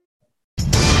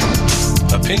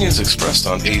opinions expressed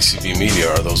on ACB Media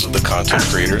are those of the content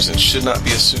creators and should not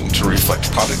be assumed to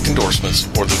reflect product endorsements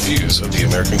or the views of the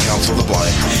American Council of the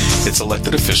Blind, its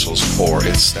elected officials, or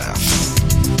its staff.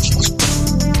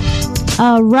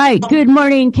 All right. Good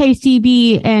morning,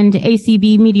 KCB and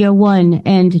ACB Media One,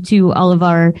 and to all of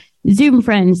our Zoom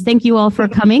friends. Thank you all for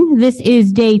coming. This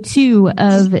is day 2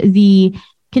 of the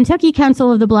Kentucky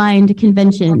Council of the Blind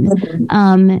Convention.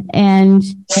 And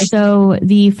so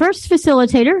the first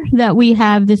facilitator that we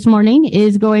have this morning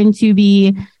is going to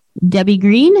be Debbie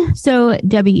Green. So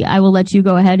Debbie, I will let you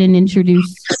go ahead and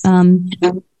introduce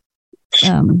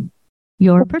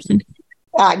your person.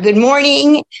 Good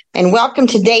morning and welcome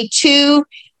to day 2.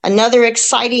 Another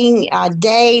exciting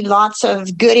day, lots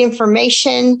of good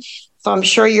information. So I'm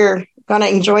sure you're going to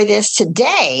enjoy this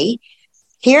today.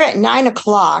 Here at 9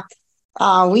 o'clock,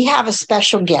 we have a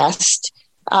special guest.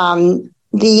 The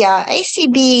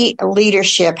ACB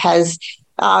leadership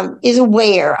is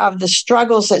aware of the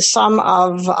struggles that some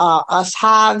of us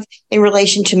have in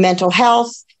relation to mental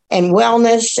health and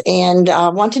wellness, and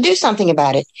want to do something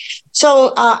about it.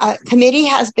 So a committee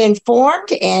has been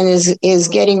formed and is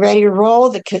getting ready to roll.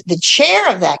 The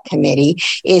chair of that committee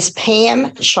is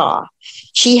Pam Shaw.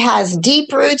 She has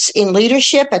deep roots in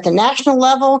leadership at the national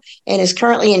level and is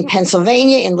currently in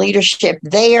Pennsylvania in leadership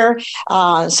there.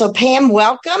 So Pam,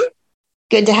 welcome.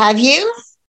 Good to have you.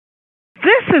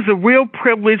 This is a real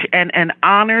privilege and an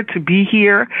honor to be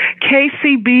here.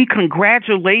 KCB,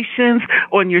 congratulations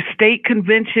on your state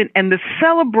convention and the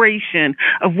celebration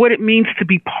of what it means to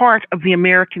be part of the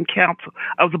American Council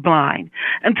of the Blind.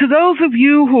 And to those of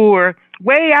you who are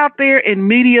way out there in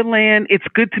media land, it's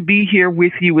good to be here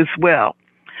with you as well.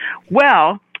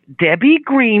 Well, Debbie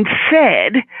Green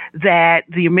said that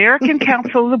the American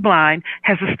Council of the Blind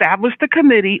has established a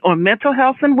committee on mental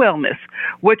health and wellness.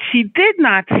 What she did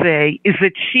not say is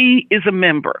that she is a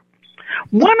member.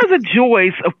 One of the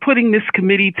joys of putting this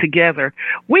committee together,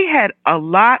 we had a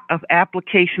lot of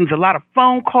applications, a lot of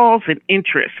phone calls and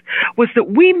interest, was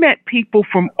that we met people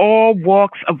from all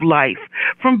walks of life,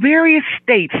 from various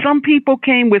states. Some people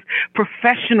came with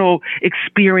professional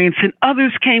experience and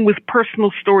others came with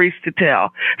personal stories to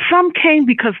tell. Some came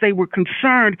because they were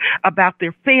concerned about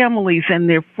their families and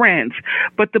their friends.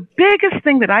 But the biggest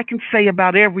thing that I can say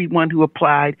about everyone who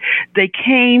applied, they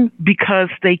came because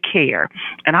they care.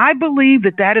 And I believe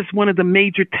that is one of the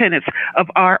major tenets of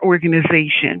our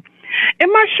organization.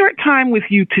 In my short time with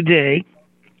you today,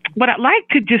 what I'd like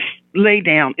to just lay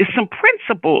down is some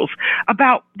principles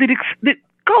about that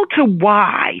go to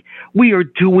why we are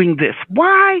doing this.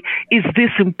 Why is this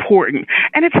important?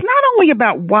 And it's not only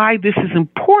about why this is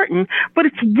important, but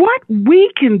it's what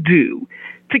we can do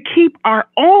to keep our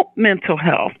own mental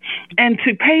health and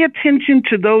to pay attention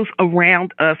to those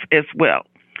around us as well.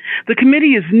 The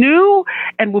committee is new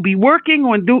and will be working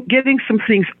on getting some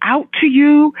things out to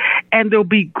you, and there'll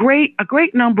be a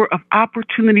great number of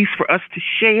opportunities for us to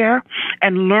share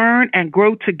and learn and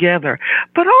grow together,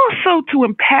 but also to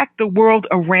impact the world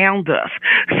around us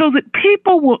so that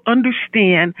people will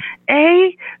understand,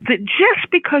 A, that just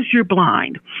because you're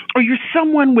blind or you're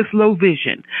someone with low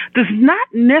vision does not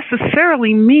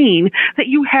necessarily mean that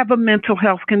you have a mental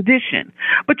health condition,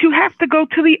 but you have to go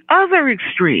to the other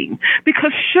extreme,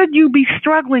 because should you be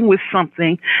struggling with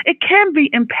something, it can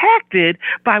be impacted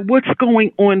by what's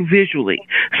going on visually.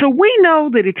 So we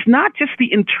know that it's not just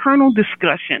the internal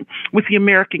discussion with the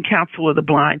American Council of the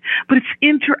Blind, but it's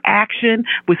interaction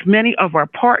with many of our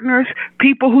partners,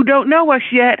 people who don't know us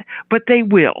yet, but they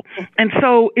will. And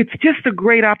so it's just a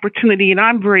great opportunity, and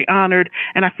I'm very honored,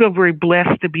 and I feel very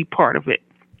blessed to be part of it.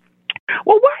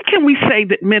 Well, why can we say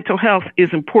that mental health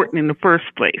is important in the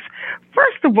first place?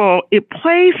 First of all, it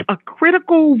plays a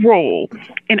critical role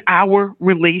in our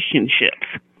relationships.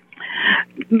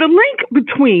 The link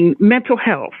between mental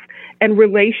health and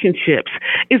relationships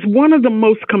is one of the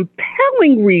most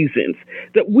compelling reasons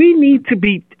that we need to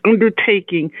be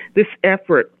undertaking this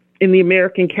effort in the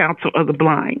American Council of the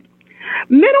Blind.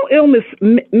 Mental illness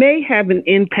may have an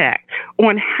impact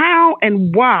on how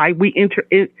and why we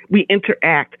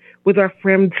interact with our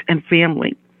friends and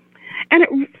family. And it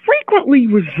frequently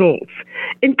results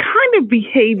in kind of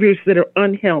behaviors that are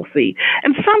unhealthy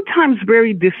and sometimes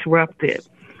very disruptive.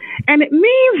 And it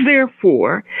means,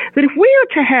 therefore, that if we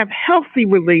are to have healthy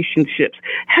relationships,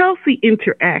 healthy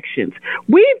interactions,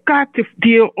 we've got to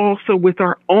deal also with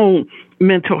our own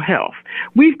mental health.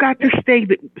 We've got to say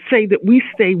that we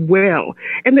stay well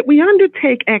and that we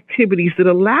undertake activities that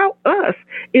allow us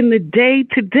in the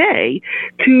day-to-day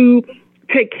to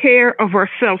take care of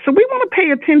ourselves. So we want to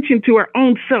pay attention to our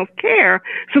own self-care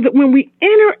so that when we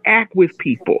interact with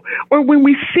people or when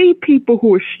we see people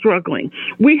who are struggling,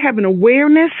 we have an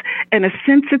awareness and a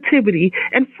sensitivity,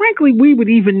 and frankly, we would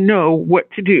even know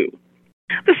what to do.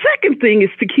 The second thing is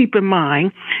to keep in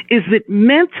mind is that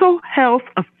mental health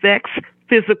affects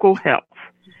physical health,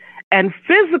 and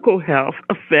physical health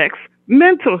affects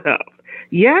mental health.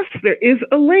 Yes, there is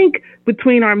a link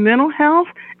between our mental health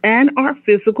and our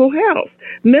physical health.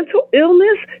 Mental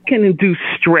illness can induce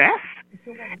stress,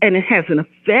 and it has an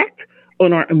effect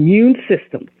on our immune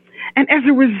system. And as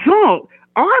a result,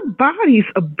 our body's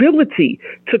ability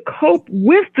to cope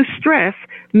with the stress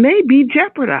may be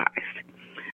jeopardized.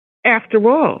 After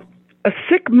all, a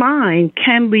sick mind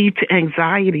can lead to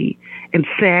anxiety and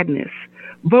sadness,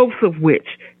 both of which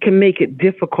can make it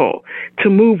difficult to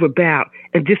move about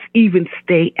and just even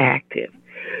stay active.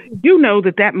 You know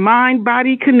that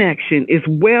mind-body connection is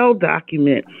well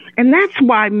documented, and that's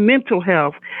why mental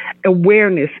health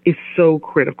awareness is so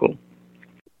critical.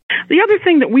 The other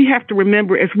thing that we have to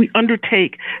remember as we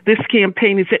undertake this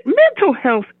campaign is that mental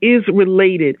health is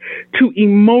related to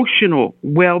emotional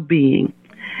well-being.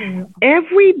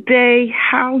 Every day,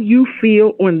 how you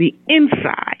feel on the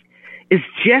inside is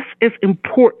just as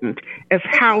important as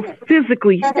how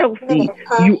physically healthy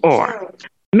you are.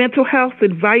 Mental health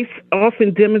advice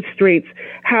often demonstrates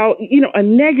how, a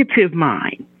negative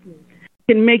mind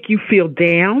can make you feel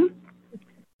down,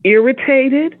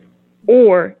 irritated,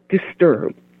 or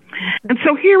disturbed. And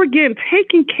so here again,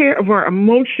 taking care of our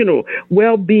emotional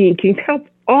well-being can help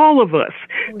all of us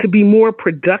to be more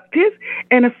productive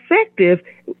and effective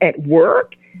at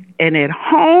work and at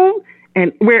home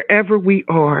and wherever we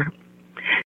are.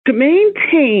 To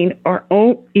maintain our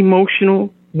own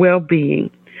emotional well-being,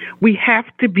 we have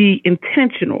to be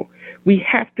intentional. We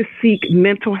have to seek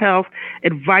mental health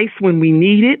advice when we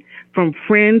need it from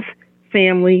friends,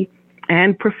 family,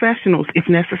 and professionals if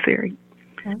necessary.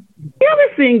 Okay. The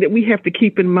other thing that we have to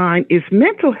keep in mind is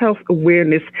mental health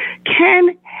awareness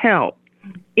can help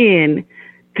in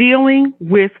dealing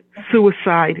with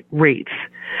suicide rates.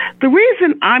 The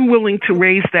reason I'm willing to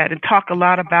raise that and talk a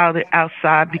lot about it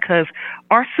outside because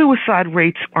our suicide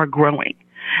rates are growing.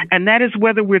 And that is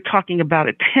whether we're talking about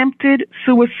attempted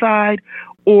suicide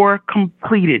or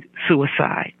completed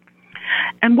suicide.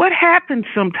 And what happens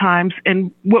sometimes,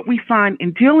 and what we find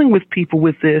in dealing with people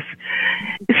with this,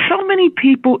 is so many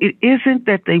people, it isn't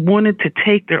that they wanted to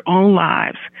take their own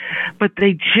lives, but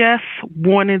they just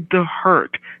wanted the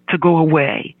hurt to go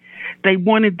away. They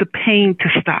wanted the pain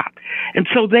to stop. And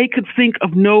so they could think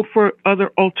of no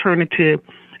other alternative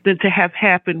than to have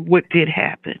happened what did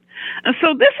happen. And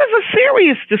so this is a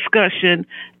serious discussion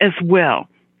as well.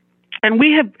 And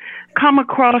we have come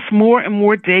across more and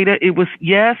more data. It was,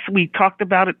 yes, we talked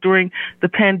about it during the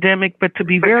pandemic, but to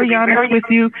be very honest with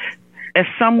you, as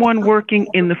someone working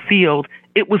in the field,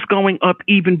 it was going up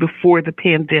even before the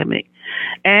pandemic.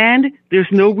 And there's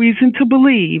no reason to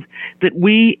believe that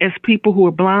we as people who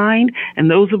are blind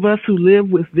and those of us who live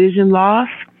with vision loss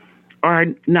are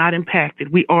not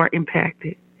impacted. We are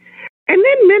impacted. And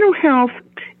then mental health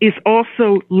is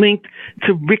also linked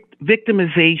to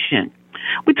victimization.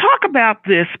 We talk about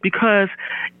this because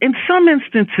in some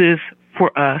instances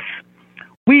for us,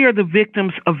 we are the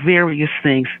victims of various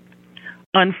things.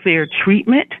 Unfair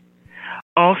treatment,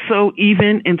 also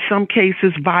even in some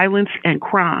cases violence and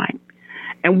crime.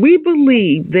 And we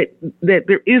believe that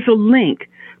there is a link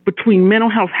between mental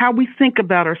health, how we think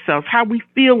about ourselves, how we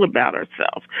feel about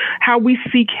ourselves, how we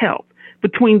seek help,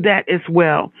 between that as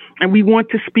well. And we want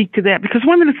to speak to that because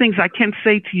one of the things I can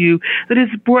say to you that is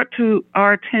brought to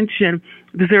our attention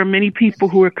is there are many people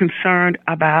who are concerned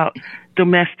about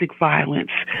domestic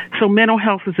violence. So mental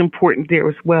health is important there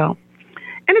as well.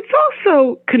 And it's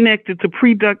also connected to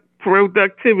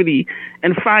productivity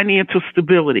and financial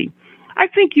stability. I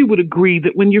think you would agree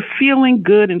that when you're feeling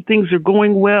good and things are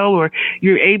going well, or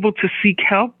you're able to seek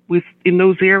help in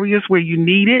those areas where you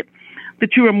need it,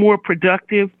 that you are more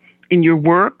productive in your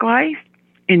work life,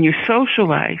 in your social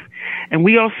life. And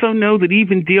we also know that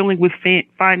even dealing with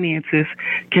finances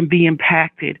can be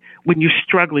impacted when you're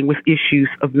struggling with issues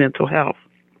of mental health.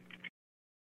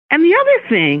 And the other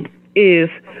thing is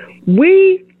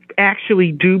we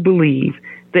actually do believe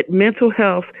that mental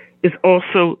health is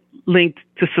also linked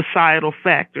to societal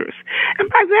factors. And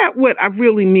by that, what I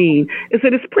really mean is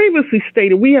that as previously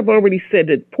stated, we have already said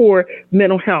that poor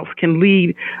mental health can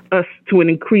lead us to an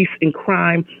increase in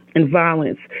crime and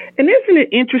violence. And isn't it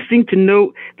interesting to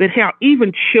note that how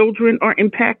even children are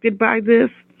impacted by this?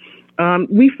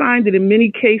 We find that in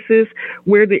many cases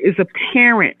where there is a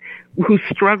parent who's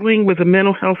struggling with a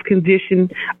mental health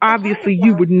condition, obviously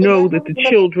you would know that the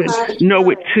children know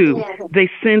it too.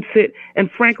 They sense it, and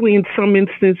frankly, in some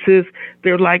instances,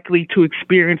 they're likely to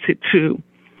experience it too.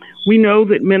 We know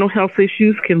that mental health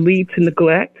issues can lead to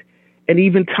neglect and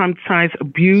even sometimes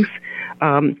abuse,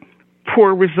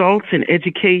 poor results in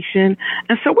education.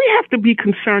 And so we have to be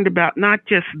concerned about not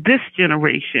just this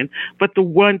generation, but the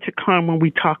one to come when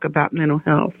we talk about mental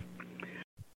health.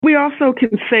 We also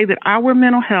can say that our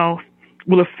mental health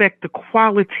will affect the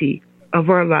quality of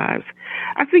our lives.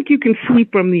 I think you can see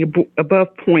from the above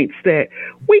points that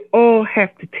we all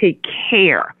have to take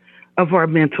care of our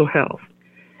mental health.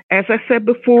 As I said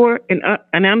before, an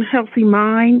unhealthy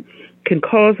mind can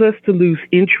cause us to lose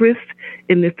interest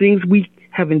in the things we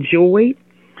have enjoyed.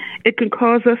 It can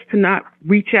cause us to not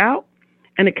reach out,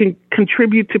 and it can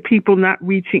contribute to people not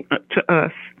reaching to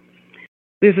us.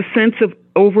 There's a sense of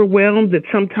overwhelm that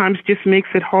sometimes just makes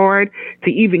it hard to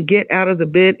even get out of the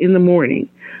bed in the morning.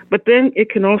 But then it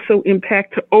can also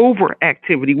impact to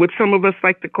overactivity, what some of us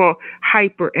like to call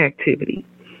hyperactivity.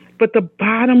 But the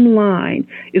bottom line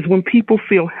is when people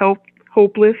feel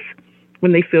hopeless,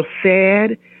 when they feel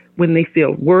sad, when they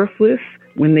feel worthless,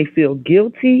 when they feel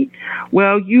guilty,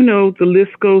 well, you know, the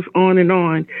list goes on and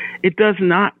on. It does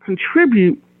not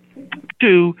contribute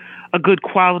to a good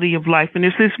quality of life. And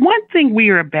there's this one thing we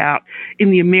are about in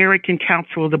the American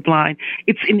Council of the Blind.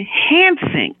 It's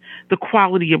enhancing the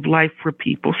quality of life for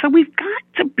people. So we've got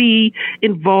to be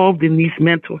involved in these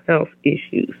mental health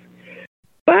issues.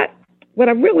 But what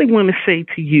I really want to say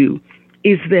to you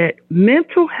is that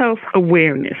mental health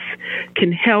awareness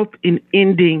can help in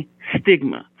ending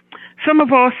stigma. Some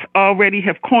of us already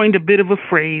have coined a bit of a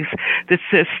phrase that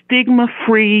says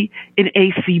stigma-free in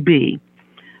ACB.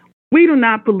 We do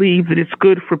not believe that it's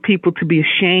good for people to be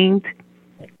ashamed,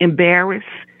 embarrassed,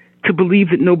 to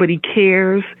believe that nobody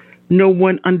cares, no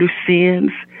one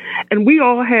understands. And we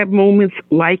all have moments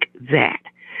like that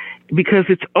because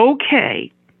it's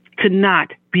okay to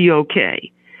not be okay.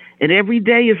 And every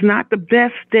day is not the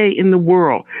best day in the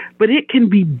world, but it can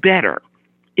be better.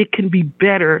 It can be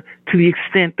better to the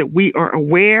extent that we are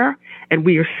aware and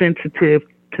we are sensitive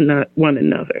to one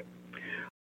another.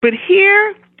 But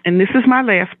here, and this is my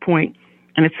last point,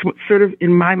 and it's sort of,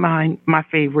 in my mind, my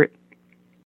favorite.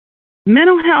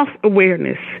 Mental health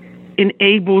awareness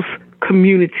enables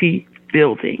community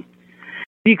building.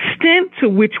 The extent to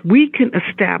which we can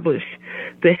establish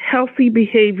the healthy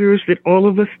behaviors that all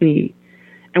of us need,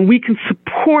 and we can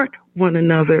support one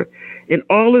another in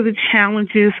all of the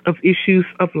challenges of issues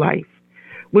of life,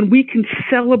 when we can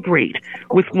celebrate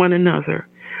with one another,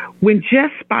 when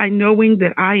just by knowing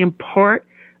that I am part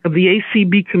of the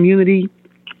ACB community,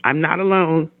 I'm not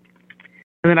alone,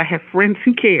 and that I have friends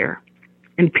who care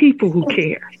and people who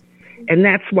care. And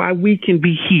that's why we can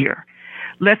be here.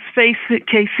 Let's face it,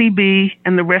 KCB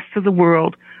and the rest of the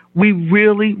world, we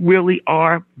really, really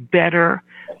are better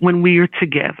when we are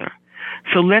together.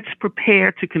 So let's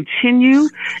prepare to continue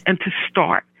and to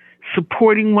start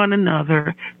supporting one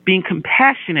another, being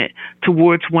compassionate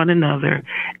towards one another,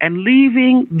 and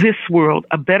leaving this world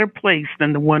a better place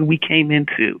than the one we came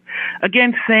into.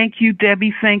 Again, thank you,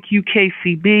 Debbie. Thank you,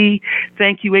 KCB.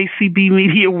 Thank you, ACB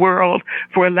Media World,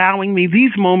 for allowing me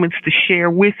these moments to share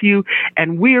with you.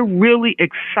 And we're really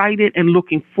excited and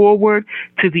looking forward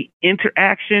to the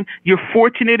interaction. You're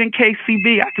fortunate in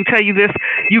KCB. I can tell you this,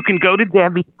 you can go to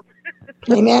Debbie.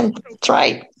 Amen. That's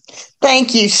right.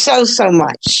 Thank you so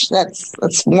much.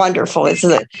 That's wonderful. It's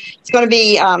going to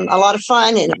be a lot of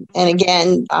fun, and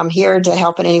again, I'm here to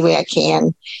help in any way I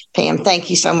can. Pam, thank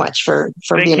you so much for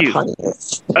being a part of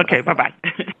this. Okay, bye-bye.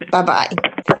 Bye-bye.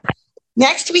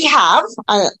 Next, we have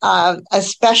a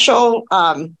special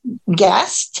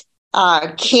guest.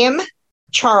 Kim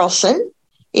Charlson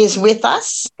is with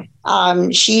us.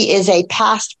 She is a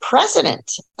past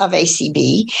president of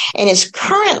ACB and is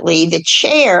currently the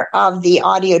chair of the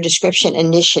Audio Description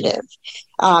Initiative.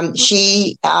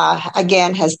 She,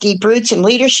 again, has deep roots in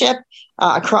leadership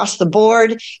across the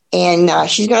board, and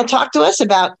she's going to talk to us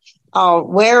about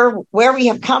where we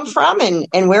have come from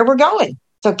and where we're going.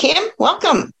 So, Kim,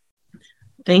 welcome.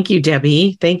 Thank you,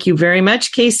 Debbie. Thank you very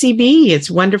much, KCB. It's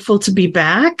wonderful to be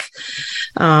back.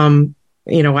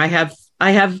 I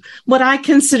have what I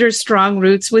consider strong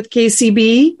roots with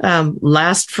KCB.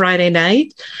 Last Friday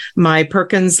night, my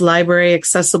Perkins Library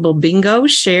Accessible Bingo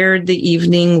shared the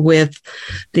evening with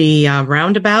the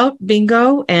Roundabout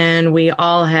Bingo, and we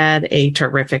all had a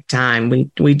terrific time.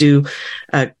 We do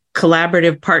a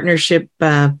collaborative partnership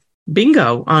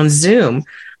bingo on Zoom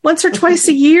once or twice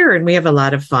a year, and we have a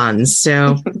lot of fun.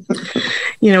 So,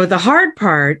 the hard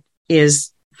part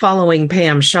is following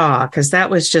Pam Shaw, because that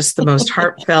was just the most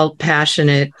heartfelt,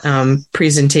 passionate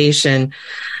presentation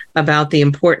about the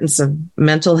importance of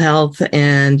mental health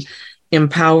and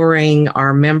empowering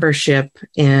our membership.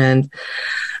 And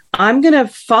I'm going to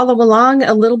follow along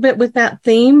a little bit with that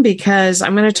theme, because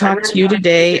I'm going to talk to you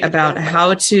today about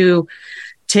how to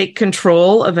take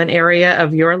control of an area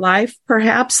of your life,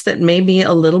 perhaps that may be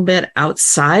a little bit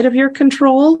outside of your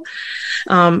control.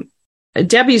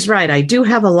 Debbie's right. I do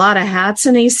have a lot of hats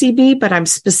in ACB, but I'm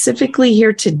specifically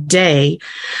here today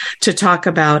to talk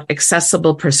about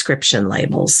accessible prescription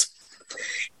labels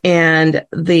and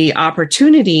the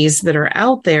opportunities that are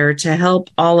out there to help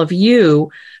all of you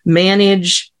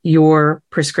manage your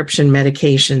prescription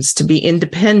medications, to be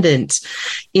independent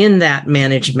in that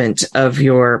management of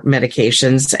your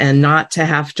medications and not to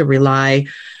have to rely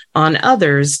on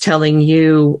others telling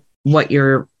you what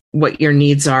your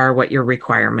needs are, what your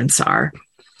requirements are.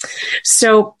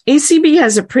 So ACB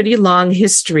has a pretty long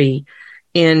history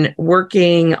in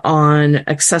working on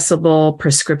accessible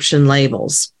prescription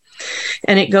labels.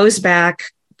 And it goes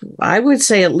back, I would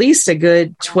say, at least a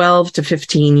good 12 to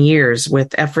 15 years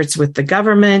with efforts with the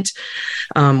government,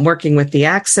 working with the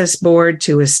Access Board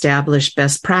to establish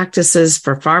best practices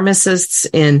for pharmacists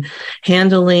in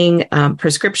handling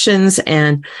prescriptions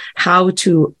and how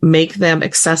to make them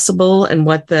accessible and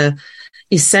what the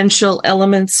essential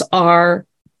elements are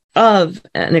of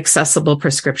an accessible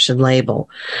prescription label.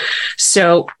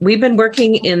 So we've been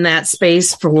working in that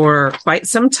space for quite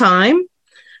some time.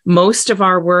 Most of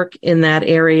our work in that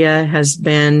area has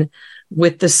been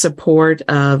with the support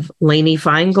of Lainey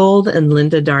Feingold and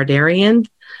Linda Dardarian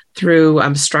through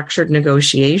structured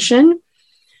negotiation.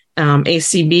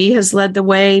 ACB has led the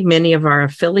way. Many of our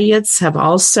affiliates have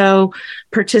also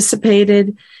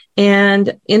participated,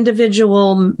 and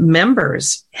individual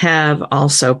members have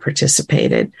also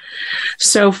participated.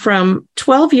 So from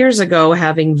 12 years ago,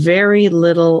 having very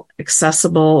little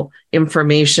accessible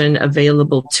information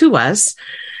available to us,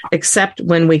 except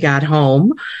when we got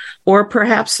home, or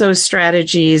perhaps those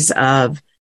strategies of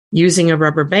using a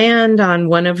rubber band on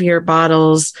one of your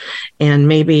bottles and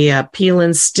maybe a peel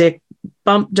and stick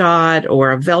bump dot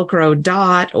or a Velcro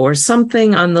dot or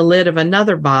something on the lid of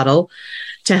another bottle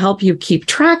to help you keep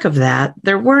track of that.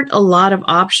 There weren't a lot of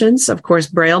options. Of course,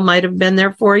 Braille might have been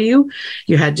there for you.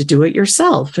 You had to do it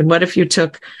yourself. And what if you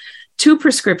took 2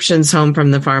 prescriptions home from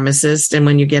the pharmacist, and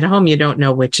when you get home, you don't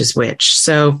know which is which?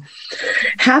 So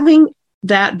having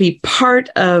that be part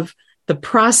of the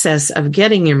process of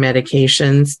getting your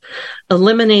medications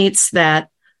eliminates that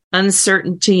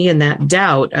uncertainty and that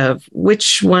doubt of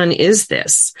which one is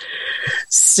this.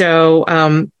 So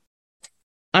I'm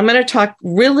going to talk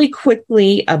really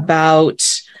quickly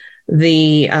about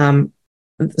the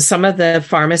some of the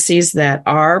pharmacies that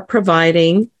are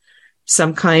providing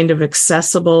some kind of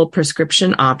accessible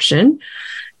prescription option,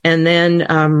 and then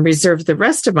reserve the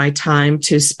rest of my time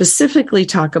to specifically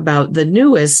talk about the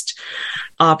newest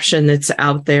option that's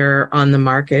out there on the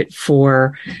market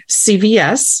for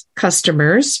CVS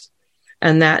customers,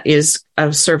 and that is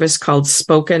a service called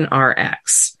Spoken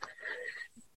RX.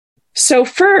 So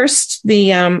first,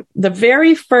 the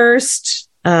very first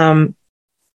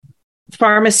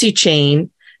pharmacy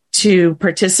chain to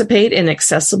participate in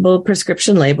accessible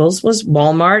prescription labels was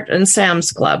Walmart and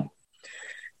Sam's Club.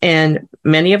 And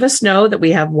many of us know that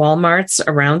we have Walmarts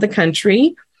around the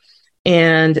country,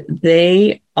 and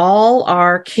they all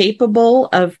are capable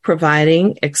of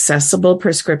providing accessible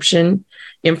prescription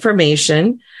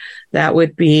information. That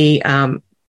would be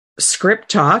Script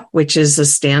Talk, which is a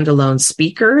standalone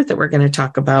speaker that we're going to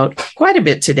talk about quite a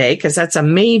bit today, because that's a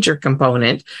major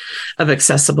component of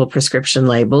accessible prescription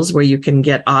labels, where you can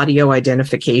get audio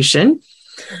identification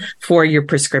for your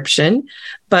prescription.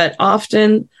 But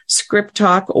often Script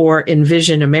Talk or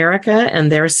Envision America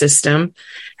and their system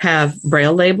have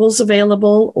Braille labels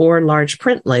available or large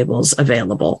print labels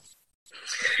available.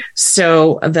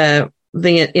 So the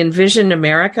Envision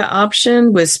America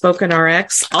option with Spoken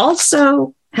RX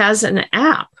also has an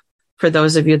app for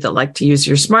those of you that like to use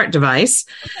your smart device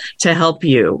to help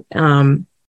you.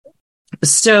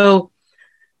 So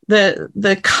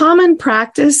the common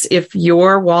practice, if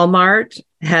your Walmart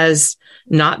has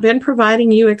not been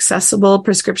providing you accessible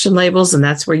prescription labels, and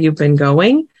that's where you've been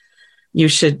going, you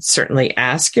should certainly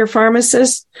ask your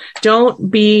pharmacist.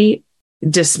 Don't be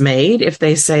dismayed if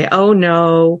they say, oh,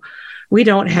 no, we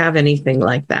don't have anything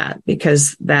like that,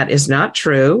 because that is not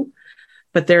true.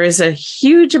 But there is a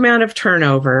huge amount of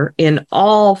turnover in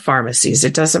all pharmacies.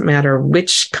 It doesn't matter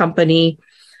which company.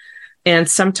 And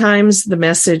sometimes the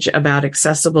message about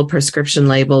accessible prescription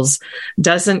labels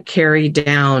doesn't carry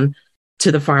down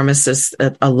to the pharmacist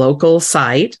at a local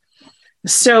site.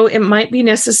 So it might be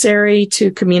necessary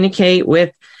to communicate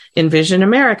with Envision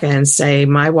America and say,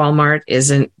 my Walmart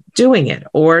isn't doing it,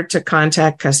 or to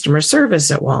contact customer service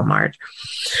at Walmart.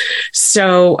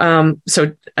 So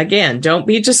again, don't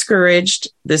be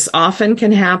discouraged. This often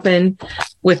can happen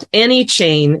with any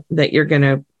chain that you're going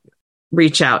to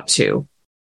reach out to.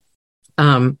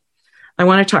 I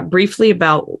want to talk briefly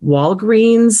about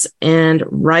Walgreens and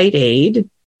Rite Aid.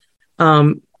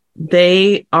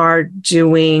 They are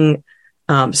doing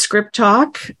Script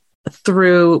Talk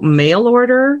through mail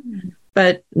order,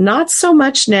 but not so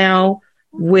much now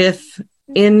with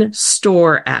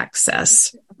in-store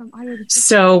access.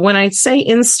 So when I say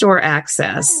in-store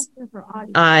access,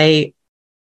 I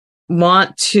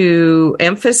want to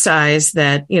emphasize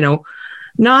that,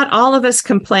 not all of us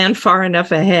can plan far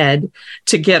enough ahead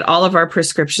to get all of our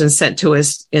prescriptions sent to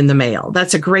us in the mail.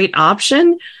 That's a great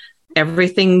option.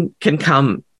 Everything can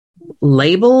come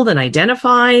labeled and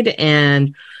identified,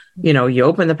 and you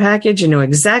open the package, you know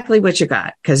exactly what you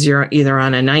got because you're either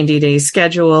on a 90-day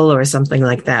schedule or something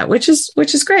like that, which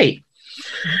is great.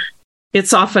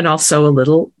 It's often also a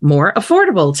little more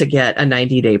affordable to get a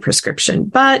 90-day prescription,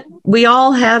 but we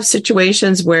all have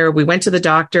situations where we went to the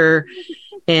doctor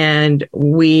and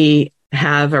we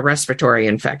have a respiratory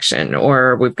infection,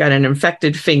 or we've got an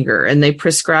infected finger and they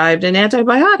prescribed an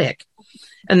antibiotic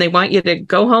and they want you to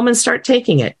go home and start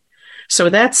taking it. So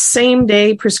that's same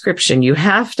day prescription. You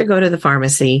have to go to the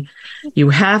pharmacy. You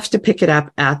have to pick it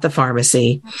up at the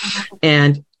pharmacy,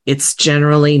 and it's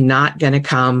generally not going to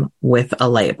come with a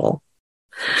label.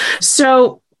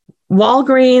 So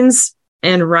Walgreens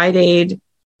and Rite Aid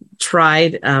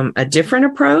tried a different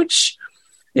approach.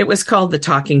 It was called the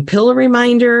talking pill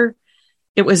reminder.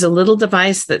 It was a little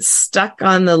device that stuck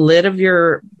on the lid of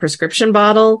your prescription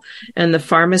bottle, and the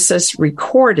pharmacist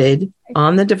recorded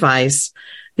on the device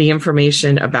the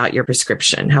information about your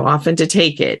prescription, how often to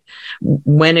take it,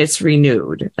 when it's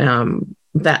renewed,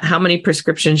 that how many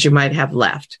prescriptions you might have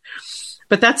left.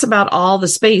 But that's about all the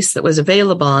space that was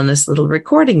available on this little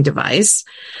recording device.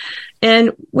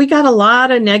 And we got a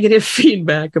lot of negative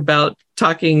feedback about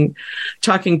talking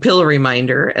pill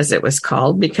reminder, as it was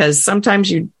called, because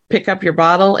sometimes you pick up your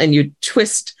bottle and you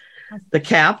twist the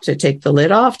cap to take the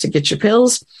lid off to get your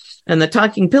pills, and the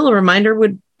talking pill reminder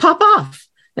would pop off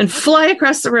and fly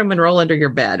across the room and roll under your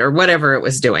bed or whatever it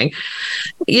was doing.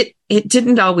 It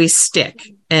didn't always stick.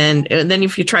 And then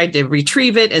if you tried to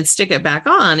retrieve it and stick it back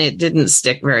on, it didn't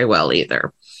stick very well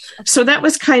either. So that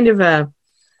was kind of a,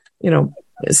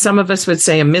 some of us would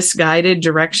say a misguided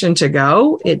direction to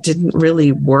go. It didn't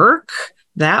really work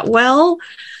that well.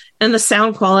 And the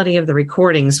sound quality of the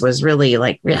recordings was really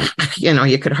like,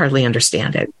 you could hardly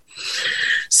understand it.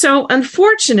 So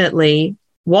unfortunately,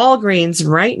 Walgreens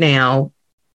right now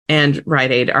and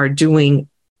Rite Aid are doing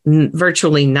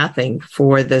virtually nothing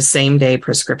for the same day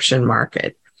prescription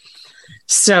market.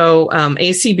 So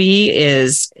ACB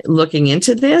is looking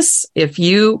into this. If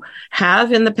you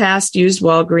have in the past used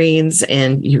Walgreens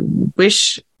and you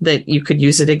wish that you could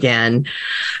use it again,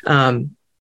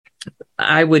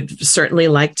 I would certainly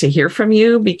like to hear from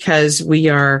you, because we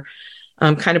are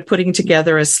kind of putting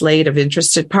together a slate of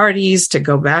interested parties to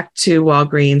go back to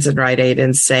Walgreens and Rite Aid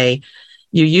and say,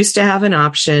 you used to have an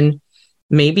option.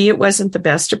 Maybe it wasn't the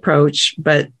best approach,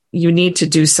 but you need to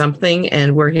do something,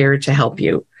 and we're here to help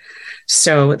you.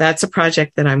 So that's a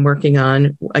project that I'm working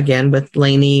on, again, with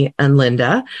Lainey and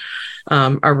Linda,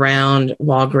 around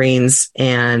Walgreens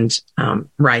and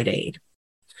Rite Aid.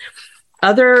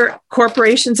 Other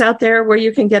corporations out there where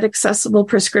you can get accessible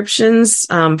prescriptions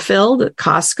filled,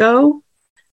 Costco,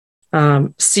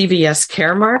 CVS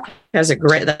Caremark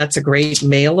that's a great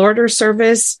mail order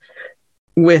service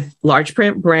with large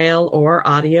print, braille, or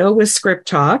audio with Script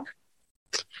Talk.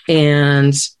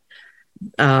 And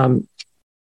CVS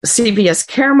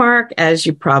Caremark, as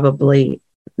you probably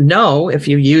know if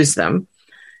you use them,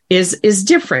 is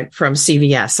different from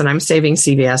CVS, and I'm saving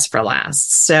CVS for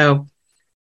last. So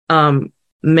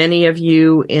many of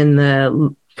you in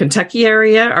the Kentucky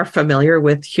area are familiar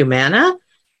with Humana.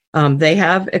 They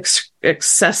have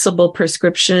accessible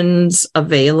prescriptions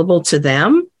available to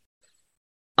them.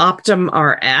 Optum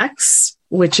RX,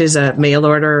 which is a mail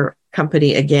order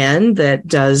company, again, that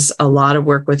does a lot of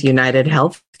work with United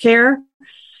Healthcare,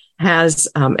 has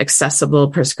accessible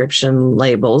prescription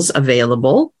labels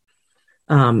available.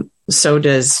 So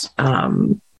does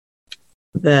what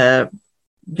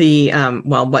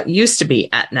used to be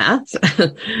Aetna.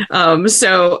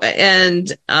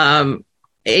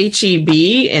 HEB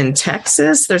in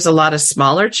Texas, there's a lot of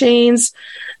smaller chains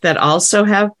that also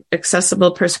have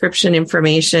accessible prescription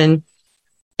information.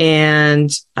 And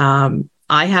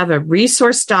I have a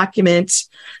resource document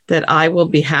that I will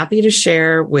be happy to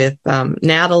share with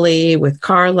Natalie, with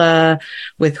Carla,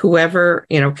 with whoever,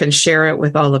 can share it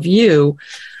with all of you,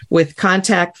 with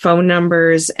contact phone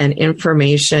numbers and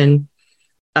information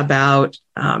about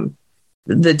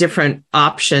the different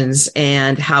options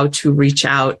and how to reach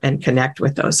out and connect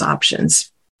with those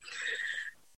options.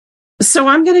 So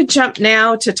I'm going to jump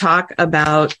now to talk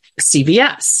about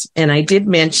CVS. And I did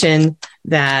mention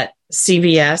that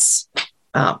CVS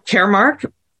Caremark,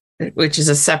 which is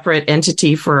a separate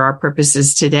entity for our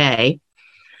purposes today,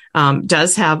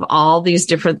 does have all these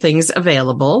different things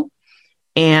available.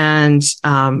 And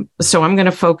so I'm going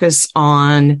to focus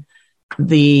on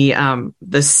the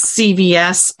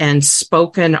CVS and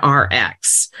Spoken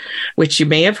RX, which you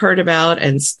may have heard about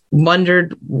and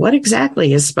wondered what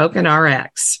exactly is Spoken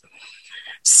RX.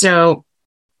 So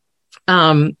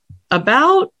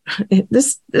about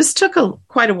this took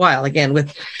quite a while again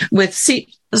with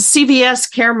CVS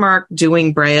Caremark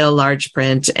doing Braille, large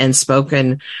print, and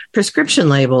spoken prescription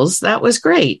labels. That was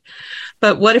great.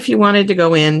 But what if you wanted to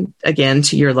go in again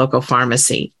to your local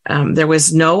pharmacy? There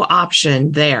was no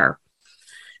option there.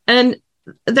 And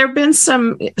there have been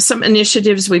some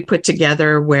initiatives we put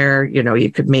together where,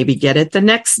 you could maybe get it the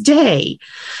next day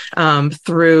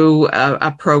through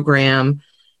a program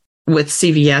with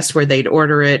CVS where they'd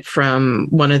order it from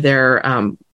one of their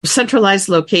centralized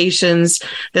locations.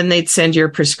 Then they'd send your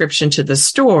prescription to the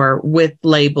store with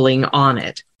labeling on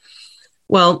it.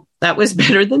 Well, that was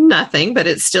better than nothing, but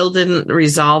it still didn't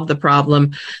resolve the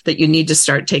problem that you need to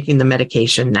start taking the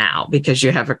medication now because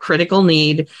you have a critical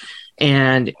need.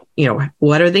 And,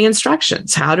 what are the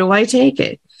instructions? How do I take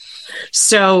it?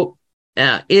 So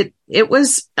it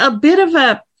was a bit of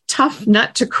a tough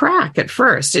nut to crack at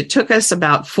first. It took us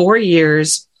about 4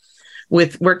 years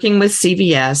with working with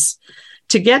CVS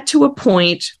to get to a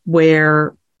point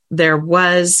where there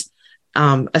was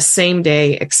a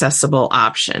same-day accessible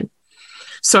option.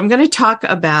 So I'm going to talk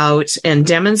about and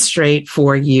demonstrate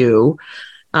for you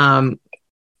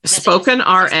Spoken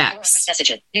RX.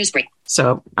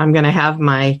 So I'm going to have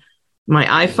my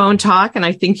iPhone talk, and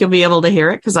I think you'll be able to hear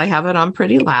it because I have it on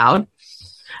pretty loud.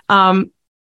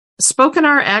 Spoken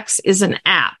RX is an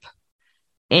app,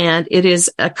 and it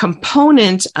is a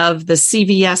component of the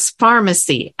CVS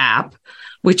Pharmacy app,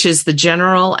 which is the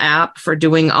general app for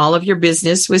doing all of your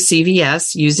business with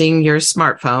CVS using your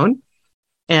smartphone.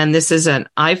 And this is an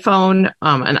iPhone,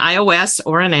 an iOS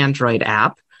or an Android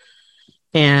app.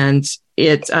 And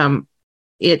it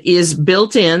is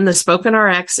built in. The Spoken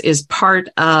RX is part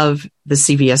of the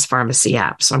CVS Pharmacy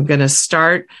app. So I'm going to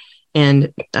start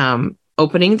and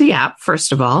opening the app,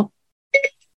 first of all.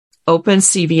 Open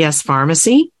CVS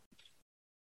Pharmacy.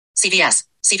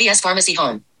 CVS Pharmacy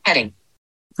Home, heading.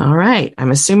 All right.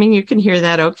 I'm assuming you can hear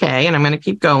that okay, and I'm going to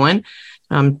keep going.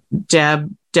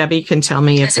 Debbie can tell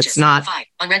me if it's not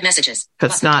unread messages.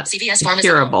 If it's not CVS Pharmacy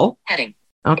hearable. Home, heading.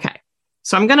 Okay.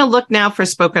 So I'm going to look now for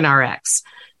Spoken RX.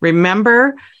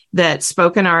 Remember that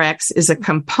Spoken RX is a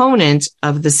component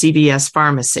of the CVS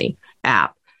Pharmacy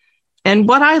app. And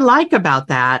what I like about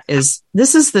that is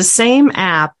this is the same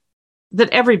app that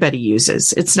everybody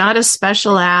uses. It's not a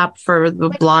special app for the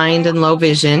blind and low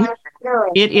vision.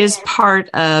 It is part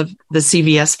of the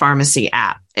CVS Pharmacy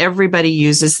app. Everybody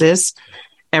uses this.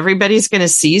 Everybody's going to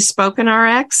see Spoken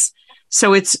RX.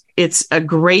 So it's a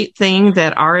great thing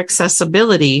that our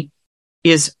accessibility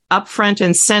is up front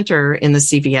and center in the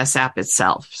CVS app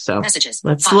itself. So messages.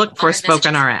 Let's look for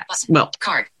Spoken RX. Button. Well,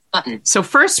 card button. So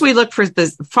first we look for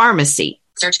the pharmacy.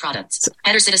 Search products.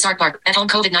 Enter Citizen Park. At home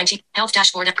COVID-19. Health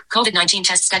dashboard. COVID-19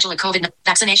 test schedule. COVID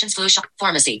vaccinations. Flu shot.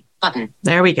 Pharmacy button.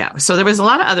 There we go. So there was a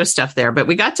lot of other stuff there, but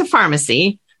we got to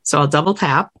pharmacy. So I'll double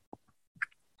tap.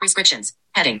 Prescriptions.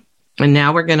 Heading. And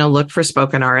now we're going to look for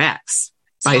Spoken RX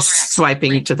by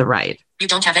swiping to the right. You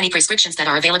don't have any prescriptions that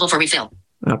are available for refill.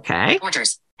 Okay.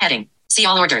 Orders. Heading. See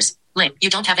all orders. Link. You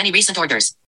don't have any recent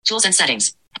orders. Tools and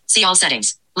settings. See all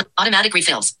settings. Automatic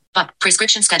refills. But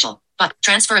prescription schedule. But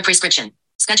transfer a prescription.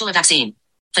 Schedule a vaccine.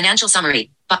 Financial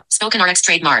summary. But Spoken RX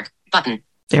trademark. Button.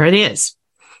 There it is.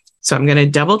 So I'm going to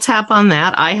double tap on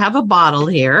that. I have a bottle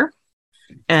here,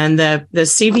 and the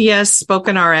CVS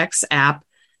Spoken RX app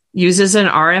uses an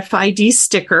RFID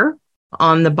sticker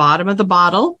on the bottom of the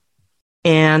bottle.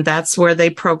 And that's where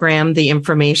they program the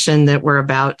information that we're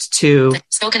about to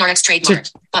Spoken RX trademark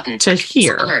button to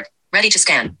hear. Alert. Ready to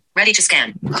scan. Ready to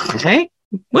scan. Okay.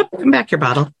 Whoop, come back your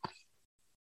bottle.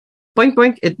 Boink,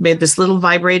 boink. It made this little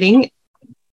vibrating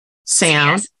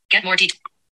sound. Yes. Get more detail.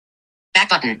 Back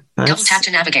button. Double tap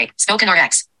to navigate. Spoken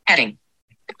RX. Heading.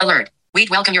 Alert. We'd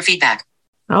welcome your feedback.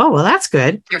 Oh, well, that's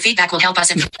good. Your feedback will help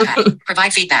us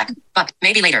provide feedback, but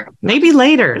maybe later. Maybe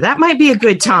later. That might be a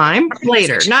good time.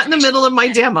 Later, not in the middle of my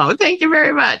demo. Thank you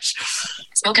very much.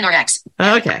 Spoken RX.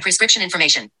 Okay. Prescription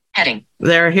information. Heading.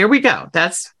 Here we go.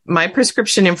 That's my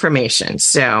prescription information.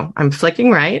 So I'm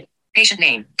flicking right. Patient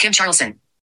name, Kim Charlson.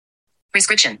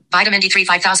 Prescription, vitamin D3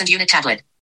 5,000 unit tablet.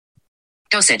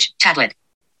 Dosage, tablet.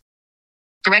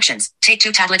 Corrections, take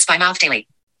 2 tablets by mouth daily.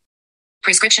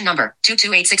 Prescription number,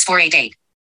 2286488.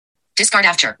 Discard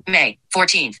after May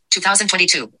 14th,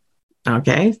 2022.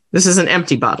 Okay. This is an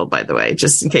empty bottle, by the way,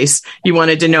 just in case you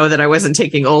wanted to know that I wasn't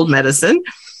taking old medicine.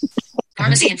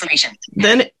 Pharmacy information.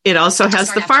 Then it also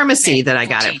has the pharmacy that I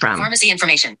got it from. Pharmacy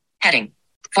information. Heading.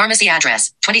 Pharmacy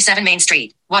address, 27 Main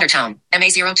Street, Watertown,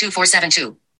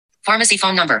 MA02472. Pharmacy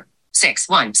phone number,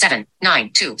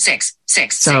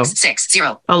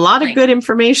 617-926-6660. A lot of good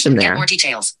information there. Get more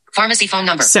details. Pharmacy phone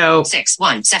number. So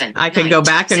 617. I can go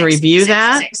back and review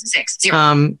that.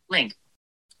 Link.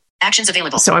 Actions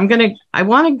available. So I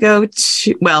want to go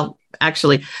to, well,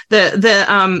 actually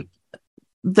the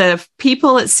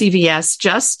people at CVS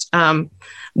just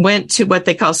went to what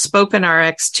they call Spoken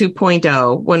RX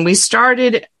 2.0. When we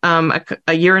started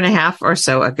a year and a half or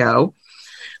so ago,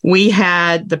 we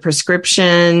had the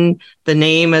prescription, the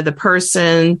name of the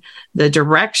person, the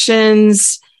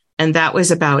directions, and that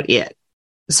was about it.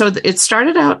 So it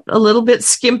started out a little bit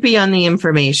skimpy on the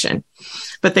information,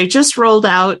 but they just rolled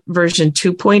out version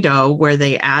 2.0 where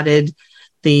they added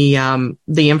the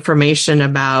information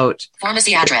about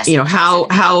pharmacy address, how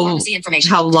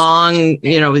long,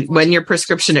 when your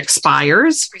prescription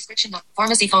expires,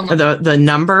 pharmacy phone number, the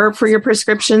number for your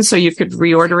prescription, so you could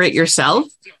reorder it yourself,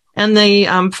 and the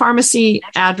pharmacy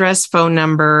address, phone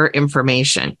number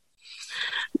information.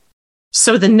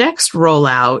 So the next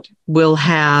rollout will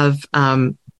have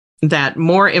that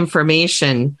more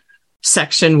information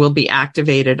section will be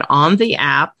activated on the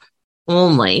app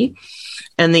only,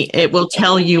 and it will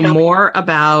tell you more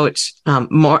about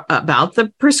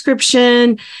the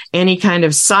prescription, any kind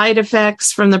of side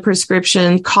effects from the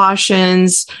prescription,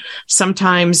 cautions,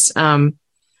 sometimes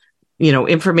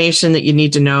information that you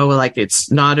need to know, like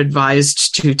it's not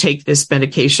advised to take this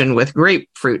medication with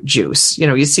grapefruit juice.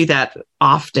 You see that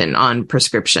often on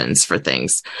prescriptions for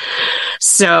things.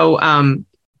 So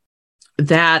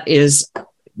that is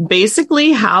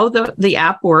basically how the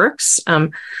app works.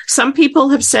 Some people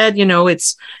have said,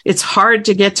 it's hard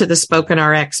to get to the Spoken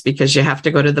RX because you have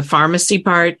to go to the pharmacy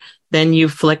part, then you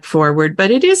flick forward,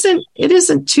 but it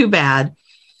isn't too bad.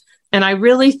 And I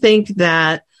really think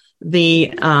that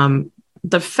the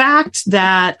fact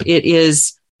that it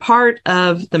is part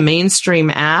of the mainstream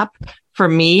app for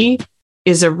me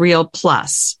is a real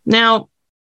plus. Now,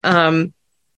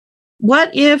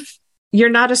 what if you're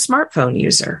not a smartphone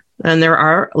user? And there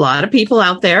are a lot of people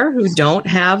out there who don't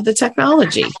have the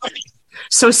technology.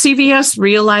 So CVS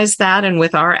realized that, and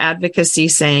with our advocacy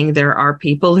saying there are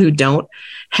people who don't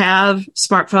have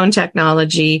smartphone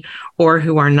technology or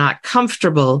who are not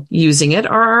comfortable using it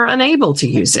or are unable to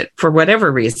use it for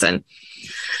whatever reason,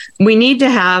 we need to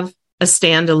have a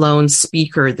standalone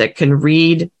speaker that can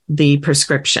read the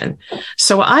prescription.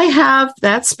 So I have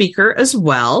that speaker as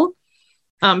well.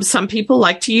 Some people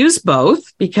like to use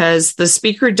both because the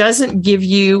speaker doesn't give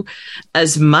you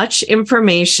as much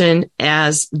information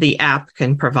as the app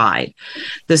can provide.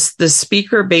 The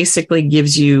speaker basically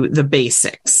gives you the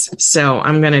basics. So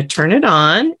I'm going to turn it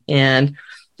on. And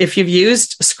if you've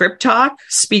used ScriptTalk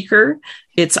speaker,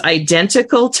 it's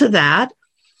identical to that.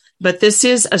 But this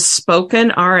is a Spoken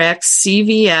RX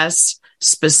CVS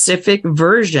specific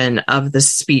version of the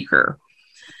speaker.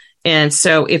 And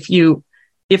so if you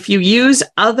use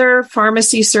other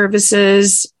pharmacy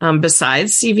services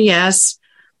besides CVS,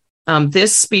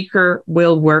 this speaker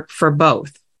will work for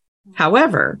both.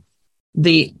 However,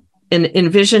 the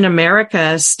Envision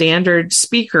America standard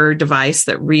speaker device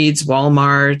that reads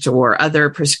Walmart or other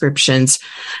prescriptions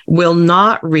will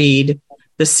not read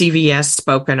the CVS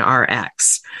Spoken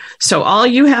RX. So all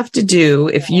you have to do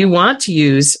if you want to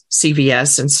use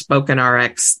CVS and Spoken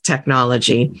RX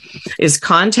technology is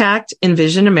contact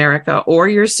Envision America or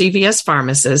your CVS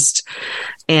pharmacist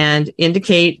and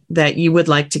indicate that you would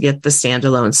like to get the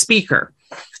standalone speaker.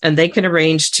 And they can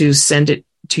arrange to send it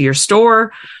to your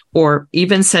store or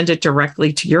even send it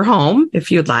directly to your home if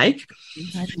you'd like.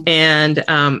 And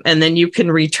then you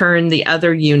can return the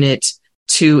other unit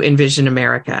to Envision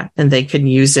America and they can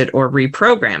use it or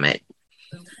reprogram it.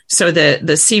 So the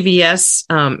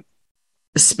CVS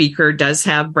speaker does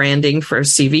have branding for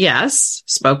CVS,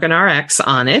 Spoken RX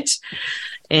on it.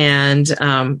 And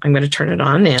I'm going to turn it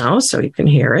on now so you can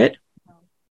hear it.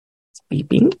 It's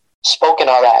beeping. Spoken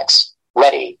RX,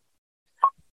 ready.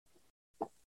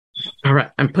 All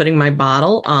right. I'm putting my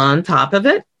bottle on top of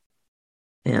it,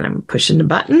 and I'm pushing the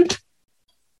button.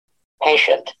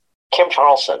 Patient, Kim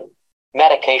Charlson.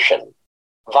 Medication,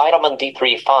 vitamin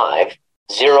D3 5,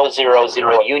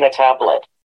 000 unit tablet.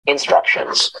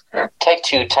 Instructions. Take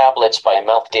 2 tablets by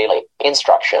mouth daily.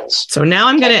 Instructions. So now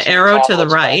I'm going to arrow to the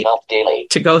right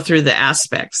to go through the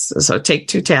aspects. So take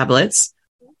 2 tablets.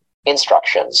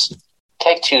 Instructions.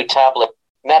 Take 2 tablet.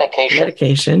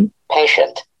 Medication.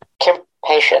 Patient. Kim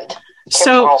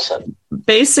So Carlson.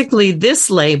 Basically,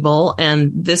 this label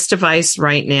and this device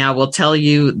right now will tell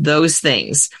you those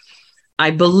things. I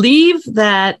believe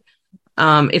that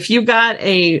if you got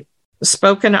a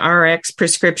Spoken RX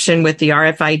prescription with the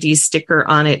RFID sticker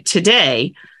on it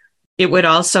today, it would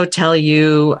also tell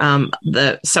you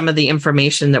some of the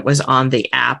information that was on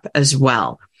the app as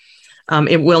well.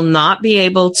 It will not be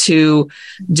able to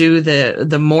do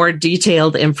the more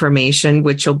detailed information,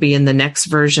 which will be in the next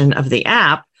version of the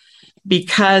app,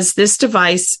 because this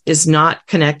device is not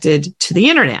connected to the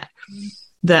internet.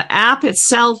 The app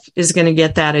itself is going to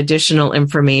get that additional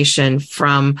information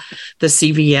from the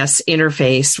CVS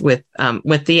interface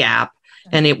with the app,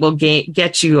 and it will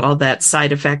get you all that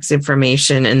side effects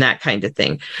information and that kind of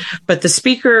thing. But the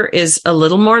speaker is a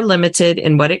little more limited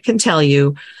in what it can tell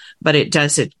you, but it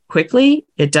does it quickly.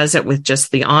 It does it with just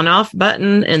the on-off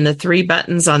button and the 3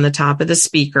 buttons on the top of the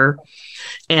speaker.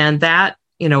 And that,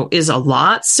 is a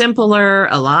lot simpler,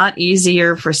 a lot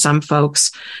easier for some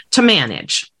folks to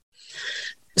manage.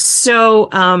 So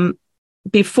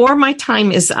before my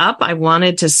time is up, I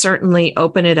wanted to certainly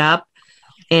open it up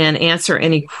and answer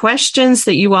any questions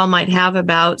that you all might have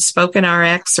about Spoken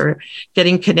RX or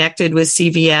getting connected with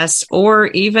CVS, or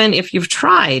even if you've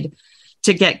tried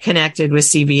to get connected with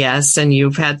CVS and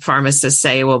you've had pharmacists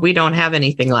say, well, we don't have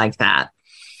anything like that.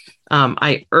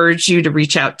 I urge you to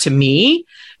reach out to me,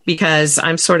 because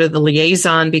I'm sort of the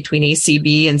liaison between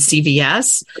ACB and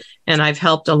CVS. And I've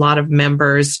helped a lot of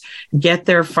members get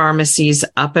their pharmacies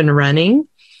up and running.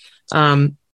 I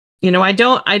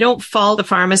don't fault the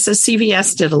pharmacists.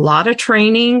 CVS did a lot of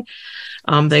training.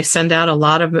 They send out a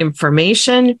lot of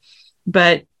information,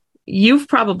 but you've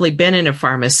probably been in a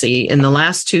pharmacy in the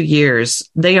last 2 years.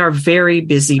 They are very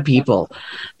busy people.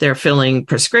 They're filling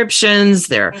prescriptions.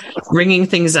 They're ringing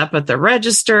things up at the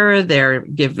register. They're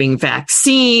giving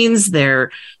vaccines. They're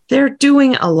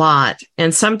doing a lot.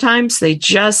 And sometimes they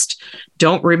just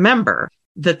don't remember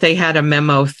that they had a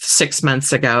memo 6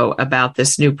 months ago about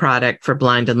this new product for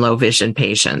blind and low vision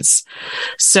patients.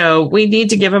 So we need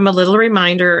to give them a little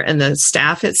reminder, and the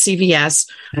staff at CVS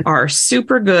are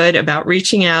super good about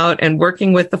reaching out and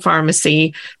working with the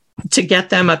pharmacy to get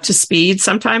them up to speed.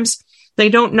 Sometimes they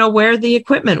don't know where the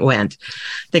equipment went.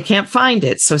 They can't find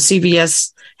it. So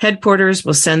CVS headquarters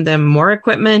will send them more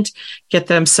equipment, get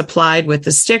them supplied with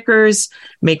the stickers,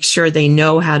 make sure they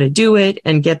know how to do it,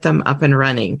 and get them up and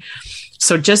running.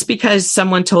 So just because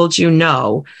someone told you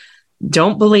no,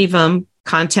 don't believe them.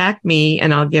 Contact me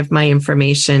and I'll give my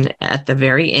information at the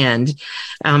very end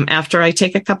after I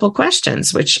take a couple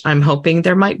questions, which I'm hoping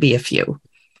there might be a few.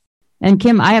 And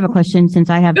Kim, I have a question since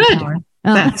I have the power.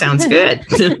 That sounds good.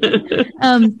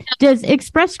 Does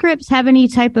Express Scripts have any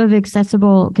type of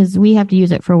accessible, because we have to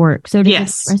use it for work. So does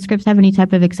Express Scripts have any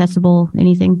type of accessible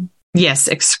anything? Yes,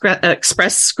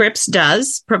 Express Scripts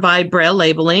does provide Braille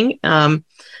labeling.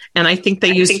 And I think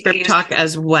they use Script Talk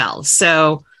as well.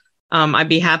 So I'd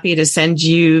be happy to send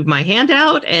you my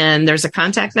handout, and there's a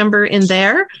contact number in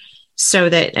there, so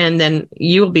that, and then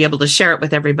you will be able to share it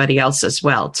with everybody else as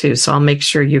well too. So I'll make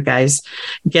sure you guys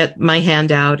get my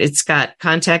handout. It's got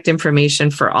contact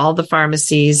information for all the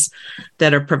pharmacies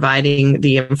that are providing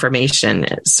the information.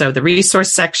 So the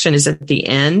resource section is at the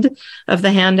end of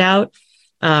the handout.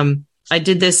 I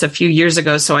did this a few years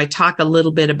ago, so I talk a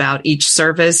little bit about each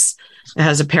service. It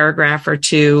has a paragraph or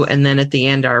two, and then at the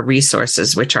end are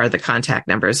resources, which are the contact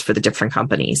numbers for the different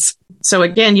companies. So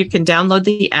again, you can download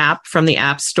the app from the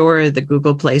App Store or the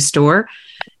Google Play Store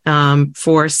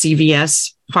for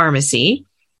CVS Pharmacy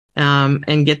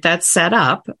and get that set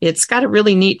up. It's got a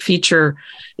really neat feature.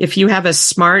 If you have a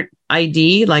smart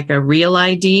ID, like a Real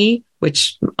ID,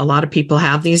 which a lot of people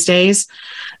have these days,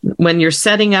 when you're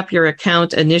setting up your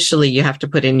account initially, you have to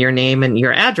put in your name and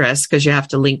your address because you have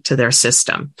to link to their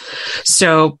system.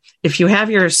 So if you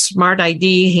have your smart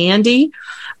ID handy,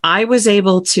 I was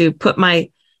able to put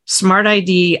my smart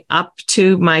ID up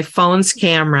to my phone's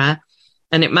camera,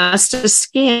 and it must have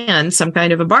scanned some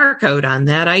kind of a barcode on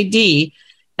that ID,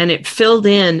 and it filled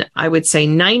in, I would say,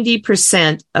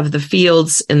 90% of the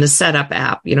fields in the setup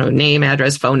app, name,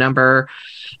 address, phone number.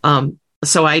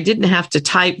 So I didn't have to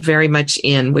type very much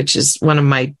in, which is one of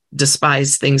my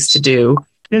despised things to do.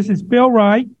 This is Bill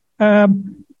Wright.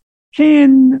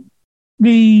 Can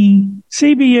the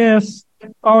CVS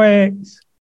RX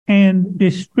and the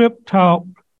Script Talk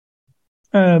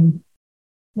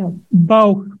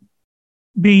both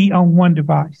be on one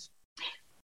device?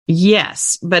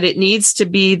 Yes, but it needs to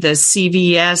be the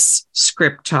CVS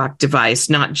Script Talk device,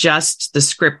 not just the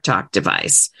Script Talk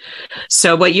device.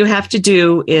 So what you have to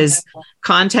do is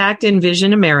contact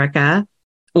Envision America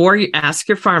or ask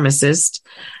your pharmacist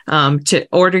to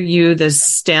order you the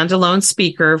standalone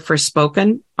speaker for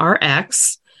Spoken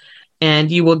RX,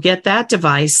 and you will get that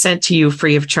device sent to you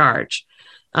free of charge.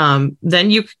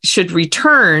 Then you should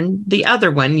return the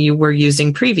other one you were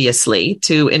using previously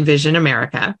to Envision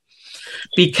America,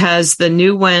 because the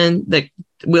new one that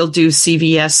will do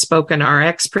CVS Spoken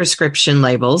RX prescription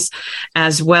labels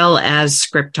as well as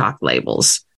Script Talk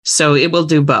labels. So it will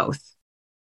do both.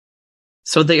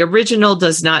 So the original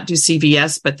does not do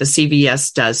CVS, but the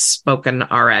CVS does Spoken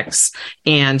RX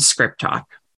and Script Talk.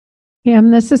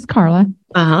 This is Carla.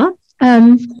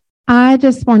 I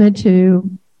just wanted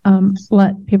to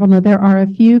let people know there are a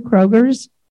few Krogers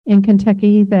in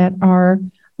Kentucky that are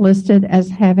listed as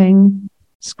having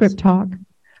Script Talk,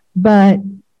 but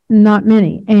not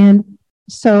many. And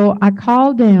so I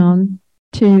called down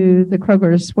to the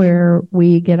Krogers where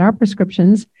we get our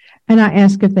prescriptions, and I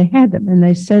asked if they had them, and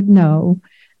they said no.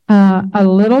 A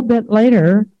little bit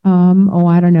later,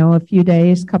 I don't know, a few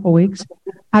days, couple weeks,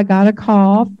 I got a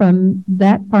call from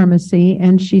that pharmacy,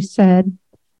 and she said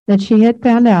that she had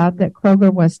found out that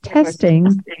Kroger was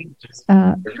testing,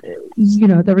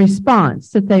 the response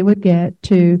that they would get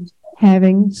to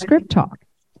having Script Talk.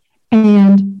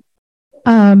 And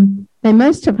they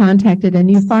must have contacted a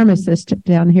new pharmacist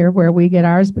down here where we get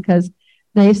ours, because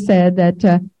they said that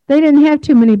they didn't have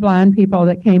too many blind people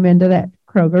that came into that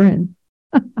Kroger, and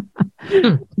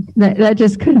that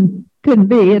just couldn't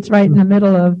be. It's right in the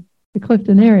middle of the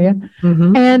Clifton area.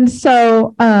 Mm-hmm. And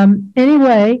so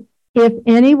anyway, if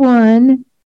anyone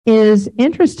is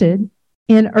interested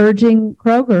in urging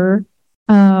Kroger,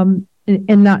 and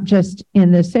not just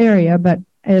in this area, but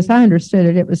as I understood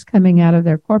it, it was coming out of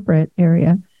their corporate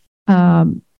area, at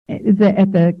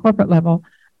the corporate level.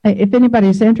 If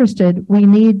anybody's interested, we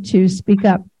need to speak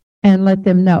up and let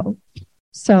them know.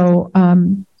 So, I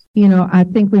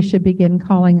think we should begin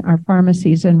calling our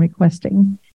pharmacies and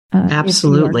requesting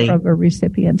absolutely Kroger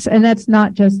recipients. And that's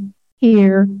not just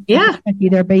here. Yeah.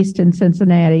 They're based in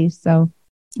Cincinnati. So,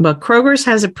 well, Kroger's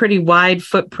has a pretty wide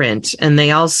footprint, and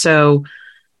they also,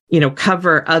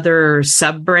 cover other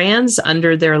sub-brands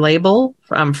under their label.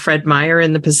 Fred Meyer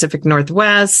in the Pacific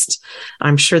Northwest.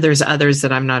 I'm sure there's others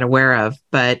that I'm not aware of,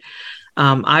 but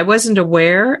I wasn't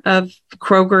aware of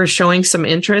Kroger showing some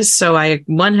interest. So I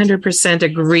 100%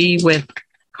 agree with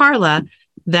Carla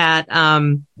that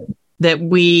that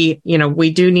we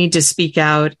do need to speak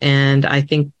out. And I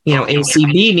think,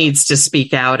 ACB needs to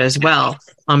speak out as well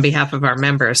on behalf of our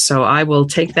members. So I will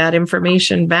take that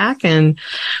information back and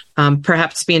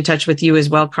perhaps be in touch with you as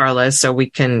well, Carla, so we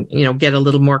can, get a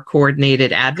little more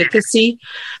coordinated advocacy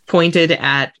pointed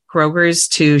at Kroger's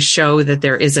to show that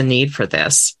there is a need for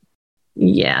this.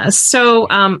 Yeah. So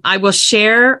I will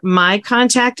share my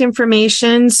contact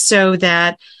information so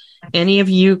that any of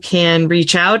you can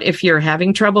reach out if you're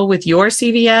having trouble with your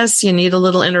CVS, you need a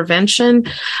little intervention.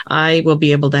 I will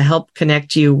be able to help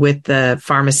connect you with the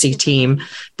pharmacy team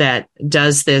that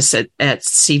does this at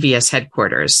CVS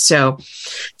headquarters. So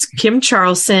it's Kim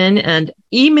Charlson, and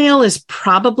email is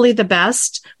probably the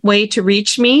best way to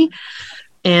reach me.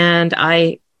 And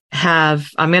I'm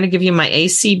going to give you my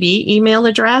ACB email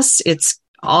address. It's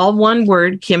all one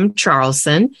word, Kim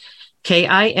Charlson,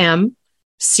 KIMCHARLSON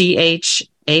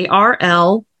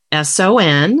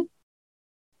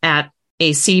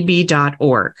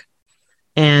 @acb.org.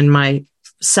 And my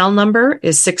cell number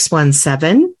is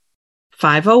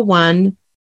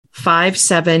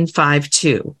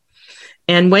 617-501-5752.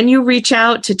 And when you reach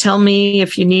out to tell me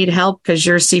if you need help because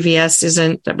your CVS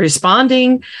isn't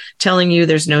responding, telling you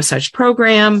there's no such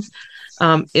program,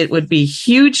 it would be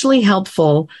hugely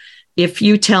helpful if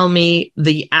you tell me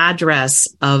the address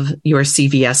of your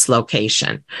CVS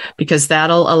location, because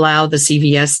that'll allow the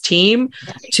CVS team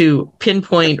to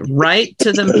pinpoint right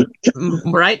to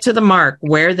the mark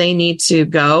where they need to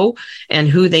go and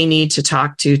who they need to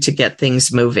talk to get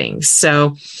things moving.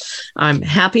 So I'm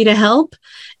happy to help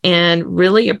and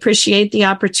really appreciate the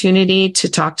opportunity to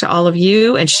talk to all of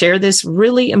you and share this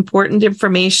really important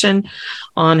information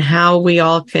on how we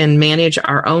all can manage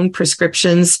our own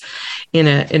prescriptions in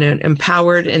an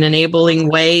empowered and enabling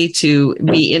way to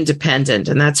be independent.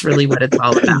 And that's really what it's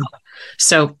all about.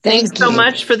 So thanks so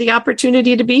much for the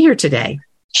opportunity to be here today.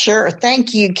 Sure.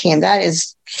 Thank you, Kim. That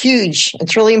is huge.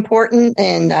 It's really important,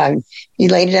 and you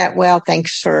laid it out well.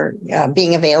 Thanks for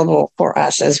being available for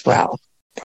us as well.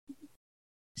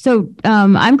 So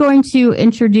I'm going to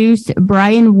introduce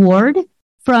Brian Ward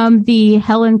from the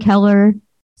Helen Keller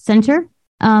Center,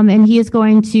 and he is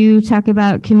going to talk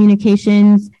about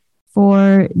communications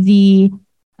for the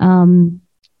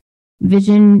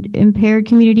vision impaired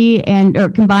community or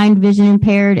combined vision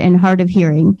impaired and hard of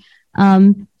hearing.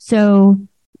 So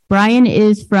Brian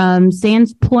is from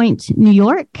Sands Point, New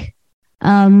York.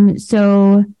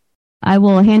 So I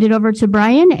will hand it over to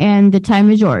Brian, and the time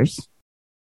is yours.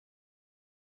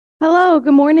 Hello,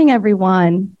 good morning,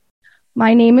 everyone.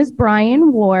 My name is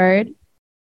Brian Ward.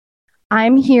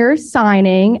 I'm here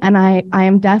signing, and I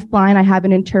am deafblind. I have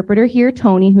an interpreter here,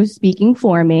 Tony, who's speaking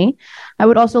for me. I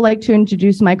would also like to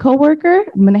introduce my coworker.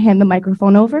 I'm going to hand the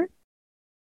microphone over.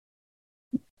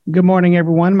 Good morning,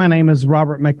 everyone. My name is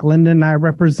Robert McClendon. I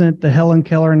represent the Helen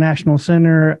Keller National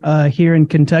Center here in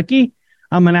Kentucky.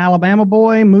 I'm an Alabama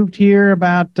boy, moved here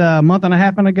about a month and a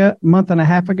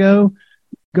half ago.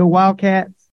 Go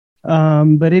Wildcats.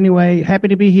 But anyway, happy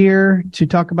to be here to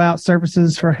talk about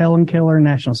services for Helen Keller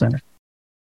National Center.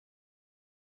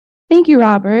 Thank you,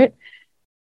 Robert.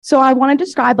 So I want to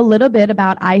describe a little bit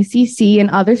about ICC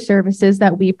and other services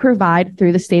that we provide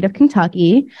through the state of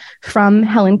Kentucky from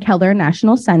Helen Keller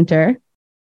National Center.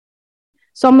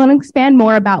 So I'm going to expand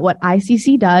more about what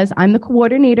ICC does. I'm the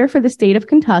coordinator for the state of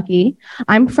Kentucky.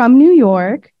 I'm from New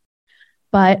York,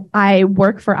 but I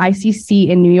work for ICC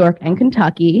in New York and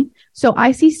Kentucky. So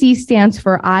ICC stands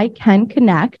for I Can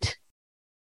Connect,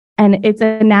 and it's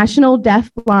a national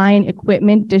deaf-blind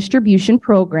equipment distribution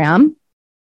program.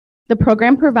 The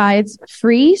program provides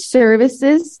free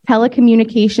services,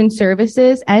 telecommunication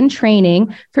services, and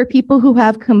training for people who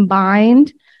have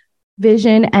combined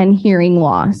vision and hearing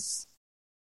loss,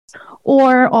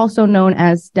 or also known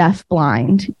as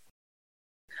deaf-blind.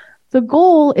 The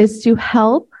goal is to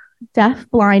help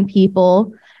deaf-blind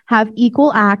people have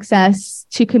equal access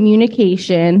to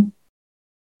communication,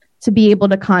 to be able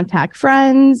to contact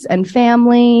friends and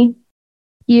family,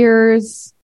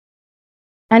 peers,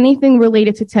 anything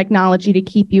related to technology to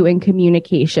keep you in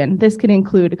communication. This could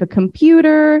include a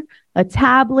computer, a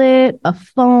tablet, a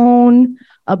phone,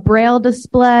 a braille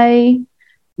display,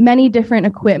 many different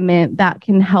equipment that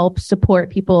can help support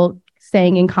people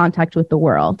staying in contact with the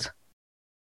world.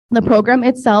 The program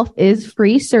itself is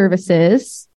free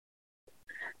services.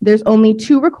 There's only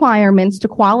 2 requirements to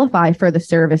qualify for the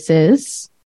services.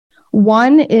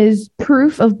 One is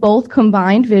proof of both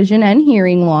combined vision and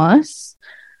hearing loss,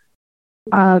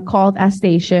 called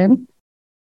estation.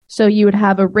 So you would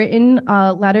have a written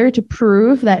letter to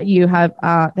prove that you have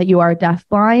that you are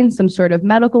deafblind, some sort of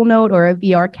medical note, or a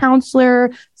VR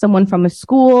counselor, someone from a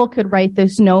school could write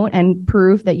this note and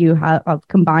prove that you have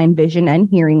combined vision and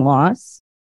hearing loss.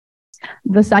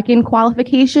 The second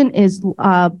qualification is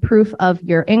proof of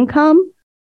your income.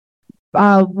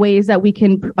 Ways that we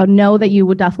can know that you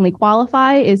would definitely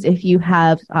qualify is if you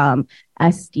have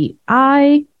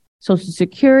SDI, Social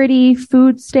Security,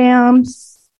 food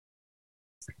stamps,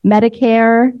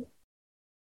 Medicare.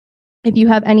 If you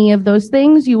have any of those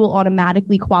things, you will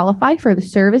automatically qualify for the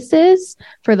services,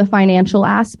 for the financial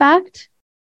aspect.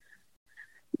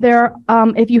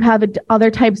 If you have other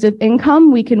types of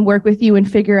income, we can work with you and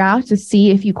figure out to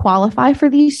see if you qualify for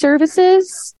these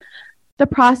services. The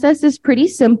process is pretty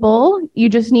simple. You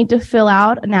just need to fill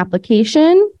out an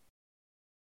application.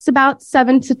 It's about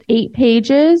 7 to 8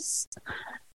 pages.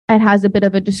 It has a bit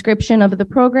of a description of the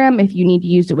program. If you need to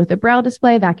use it with a braille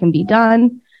display, that can be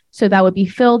done. So that would be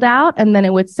filled out, and then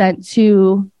it would sent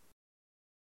to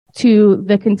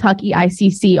the Kentucky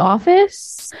ICC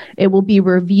office. It will be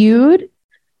reviewed.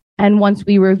 And once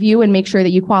we review and make sure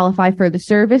that you qualify for the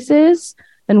services,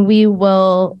 then we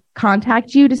will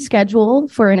contact you to schedule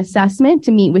for an assessment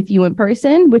to meet with you in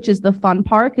person, which is the fun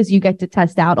part because you get to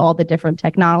test out all the different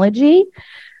technology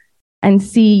and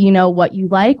see, what you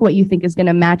like, what you think is going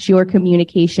to match your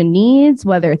communication needs,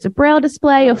 whether it's a braille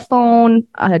display, a phone,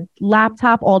 a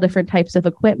laptop, all different types of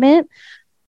equipment.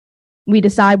 We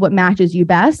decide what matches you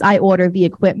best. I order the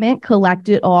equipment, collect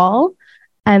it all,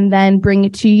 and then bring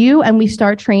it to you, and we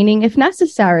start training if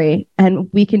necessary. And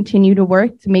we continue to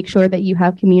work to make sure that you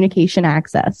have communication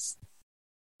access.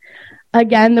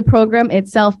 Again, the program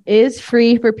itself is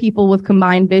free for people with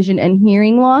combined vision and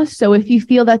hearing loss. So if you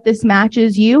feel that this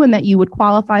matches you and that you would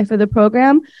qualify for the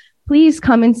program, please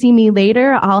come and see me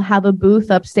later. I'll have a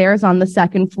booth upstairs on the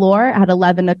 2nd floor at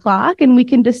 11 o'clock, and we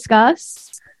can discuss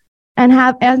and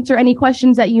answer any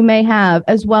questions that you may have,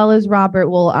 as well as Robert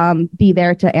will be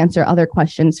there to answer other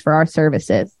questions for our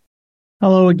services.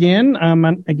 Hello again.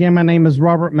 My name is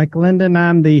Robert McLendon.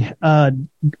 I'm the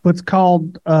what's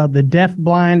called the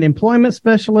deaf-blind employment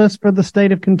specialist for the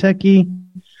state of Kentucky.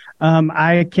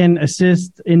 I can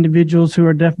assist individuals who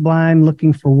are deaf-blind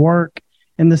looking for work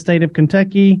in the state of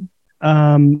Kentucky.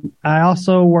 I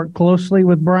also work closely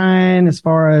with Brian as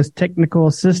far as technical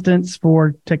assistance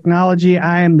for technology.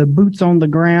 I am the boots on the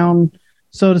ground,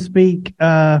 so to speak,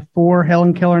 for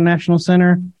Helen Keller National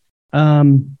Center.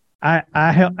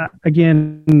 I help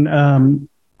again.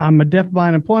 I'm a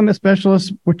deaf-blind employment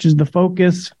specialist, which is the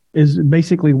focus is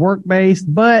basically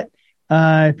work-based. But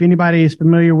if anybody is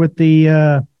familiar with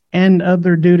the and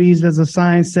other duties as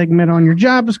assigned segment on your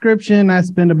job description, I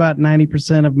spend about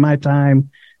 90% of my time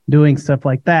doing stuff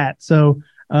like that. So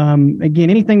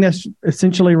again, anything that's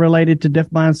essentially related to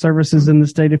deaf-blind services in the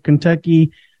state of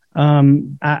Kentucky,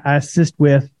 I assist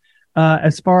with.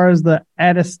 As far as the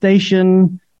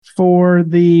attestation for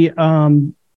the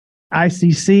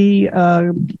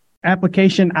ICC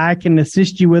application, I can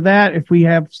assist you with that. If we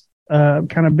have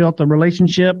kind of built a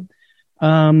relationship,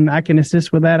 I can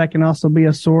assist with that. I can also be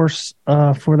a source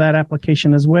for that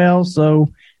application as well. So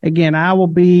again, I will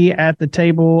be at the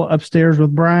table upstairs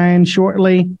with Brian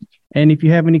shortly. And if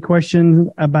you have any questions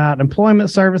about employment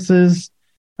services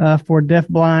for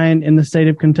deaf-blind in the state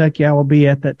of Kentucky, I will be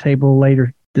at that table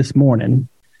later this morning.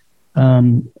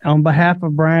 On behalf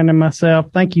of Brian and myself,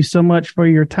 thank you so much for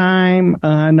your time.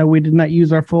 I know we did not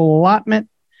use our full allotment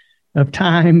of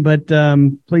time, but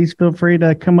please feel free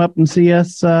to come up and see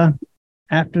us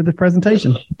after the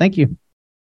presentation. Thank you.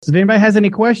 So if anybody has any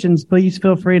questions, please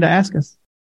feel free to ask us.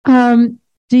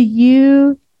 Do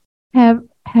you have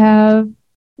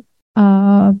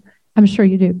I'm sure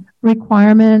you do,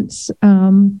 requirements,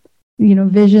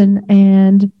 vision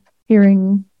and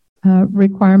hearing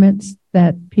requirements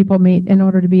that people meet in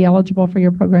order to be eligible for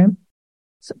your program?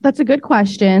 So that's a good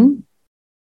question.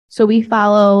 So we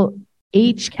follow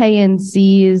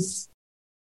HKNC's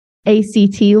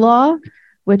ACT law,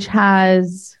 which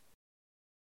has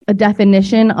a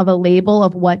definition of a label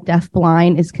of what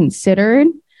deaf-blind is considered.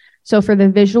 So for the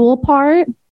visual part,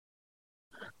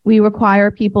 we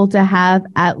require people to have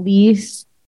at least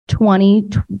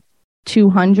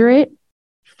 20/200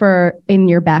 in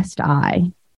your best eye.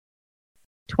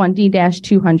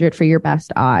 20-200 for your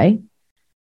best eye.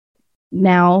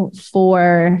 Now,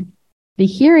 for the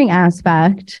hearing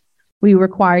aspect, we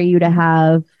require you to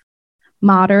have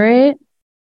moderate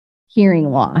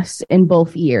hearing loss in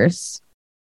both ears.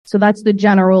 So that's the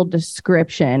general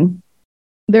description.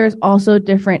 There's also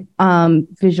different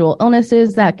visual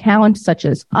illnesses that count, such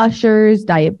as Usher's,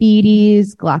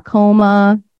 diabetes,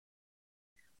 glaucoma,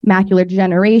 macular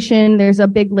degeneration. There's a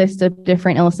big list of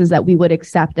different illnesses that we would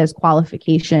accept as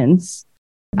qualifications.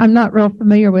 I'm not real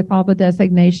familiar with all the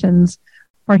designations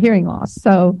for hearing loss.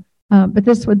 So, but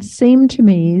this would seem to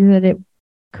me that it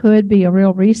could be a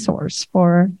real resource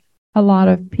for a lot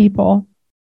of people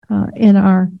in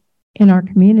our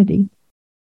community.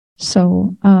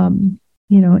 So,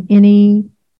 any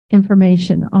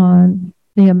information on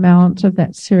the amount of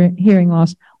that hearing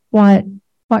loss, what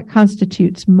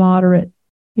constitutes moderate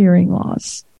hearing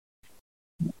loss?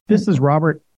 This is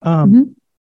Robert.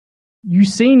 You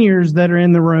seniors that are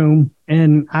in the room,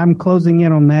 and I'm closing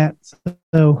in on that.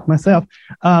 So myself,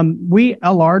 a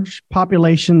large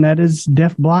population that is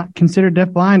considered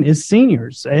deaf-blind is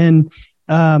seniors, and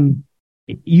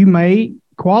you may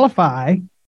qualify.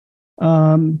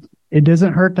 It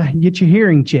doesn't hurt to get your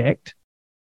hearing checked,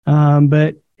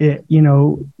 but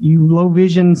you low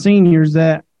vision seniors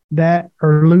that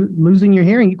are losing your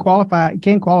hearing, you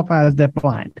can qualify as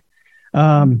deaf-blind.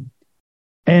 And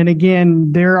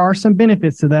again, there are some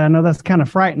benefits to that. I know that's kind of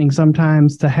frightening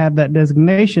sometimes to have that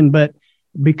designation, but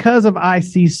because of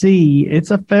ICC,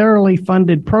 it's a fairly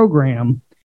funded program.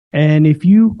 And if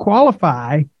you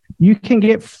qualify, you can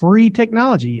get free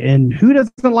technology. And who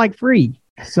doesn't like free?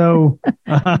 So,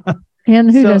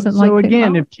 and who doesn't like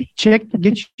technology? So again,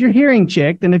 get your hearing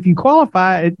checked. And if you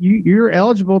qualify, you're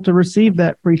eligible to receive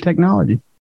that free technology.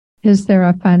 Is there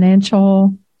a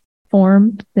financial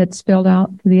form that's filled out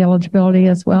for the eligibility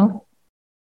as well?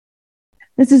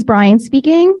 This is Brian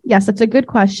speaking. Yes, that's a good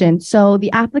question. So the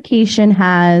application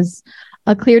has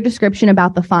a clear description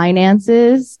about the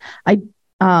finances.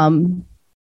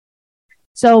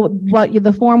 So what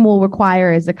the form will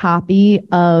require is a copy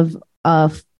of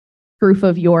proof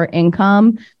of your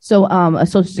income. So a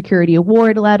Social Security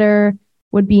award letter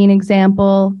would be an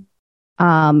example.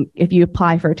 If you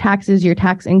apply for taxes, your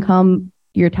tax income,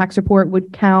 your tax report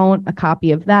would count, a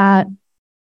copy of that.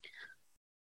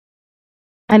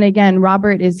 And again,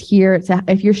 Robert is here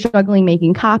if you're struggling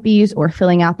making copies or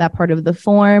filling out that part of the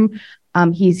form,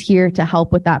 He's here to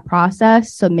help with that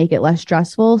process, so make it less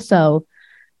stressful. So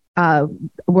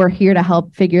we're here to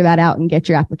help figure that out and get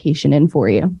your application in for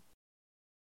you.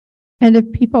 And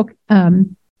if people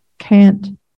can't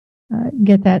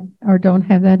get that or don't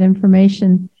have that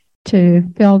information to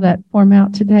fill that form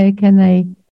out today, can they,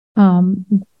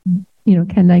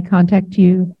 can they contact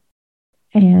you?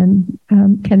 And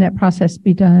can that process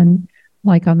be done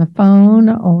like on the phone,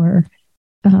 or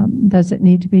does it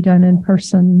need to be done in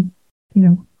person?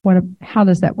 How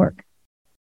does that work?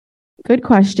 Good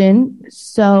question.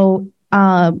 So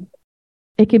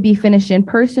it could be finished in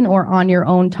person or on your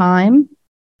own time.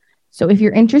 So if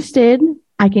you're interested,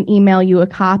 I can email you a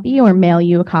copy or mail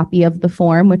you a copy of the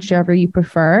form, whichever you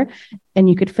prefer, and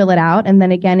you could fill it out. And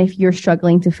then again, if you're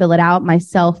struggling to fill it out,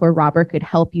 myself or Robert could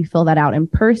help you fill that out in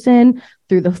person,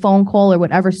 through the phone call, or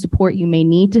whatever support you may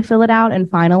need to fill it out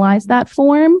and finalize that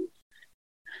form.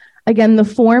 Again, the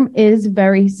form is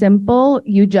very simple.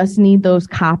 You just need those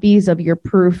copies of your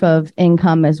proof of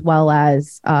income as well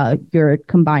as your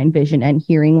combined vision and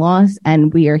hearing loss.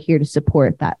 And we are here to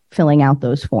support that, filling out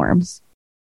those forms.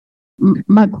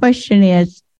 My question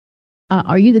is,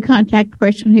 are you the contact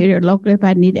person here locally if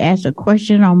I need to ask a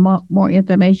question or more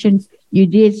information? You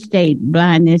did state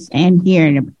blindness and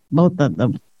hearing, both of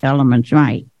the elements,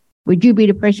 right? Would you be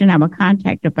the person I would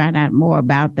contact to find out more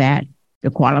about that, the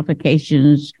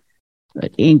qualifications,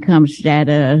 income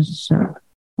status,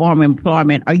 form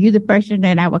employment? Are you the person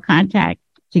that I would contact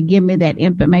to give me that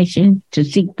information to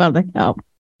seek further help?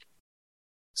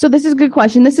 So this is a good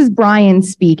question. This is Brian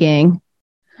speaking.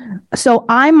 So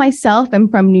I myself am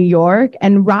from New York,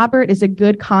 and Robert is a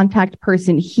good contact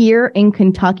person here in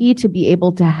Kentucky to be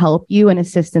able to help you and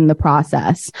assist in the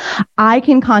process. I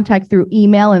can contact through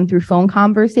email and through phone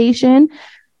conversation.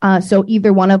 So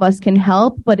either one of us can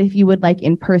help, but if you would like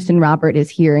in person, Robert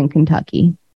is here in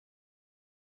Kentucky.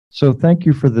 So thank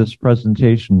you for this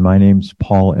presentation. My name's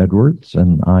Paul Edwards,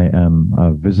 and I am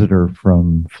a visitor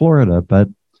from Florida. But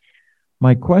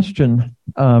my question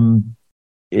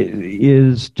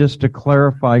is just to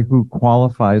clarify who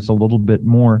qualifies a little bit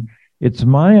more. It's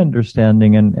my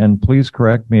understanding, and please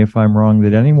correct me if I'm wrong,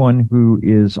 that anyone who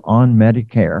is on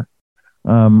Medicare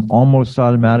almost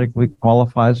automatically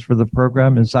qualifies for the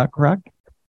program. Is that correct?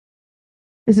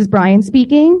 This is Brian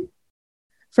speaking.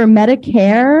 For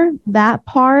Medicare, that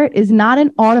part is not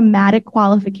an automatic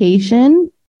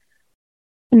qualification.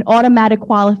 An automatic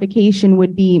qualification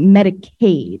would be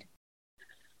Medicaid.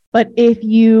 But if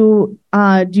you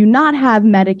do not have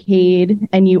Medicaid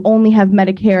and you only have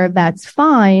Medicare, that's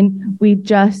fine. We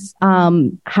just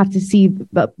have to see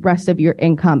the rest of your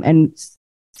income and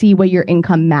see what your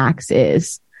income max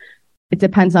is. It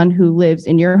depends on who lives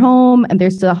in your home. And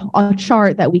there's a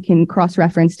chart that we can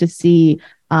cross-reference to see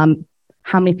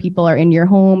how many people are in your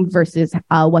home versus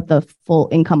what the full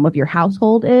income of your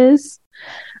household is.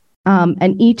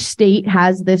 And each state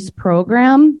has this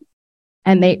program,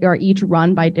 and they are each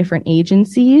run by different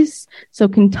agencies. So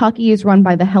Kentucky is run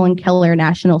by the Helen Keller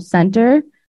National Center.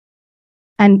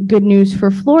 And good news for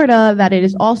Florida that it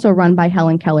is also run by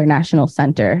Helen Keller National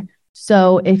Center.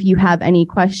 So if you have any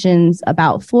questions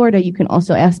about Florida, you can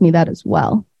also ask me that as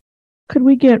well. Could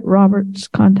we get Robert's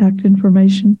contact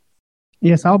information?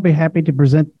 Yes, I'll be happy to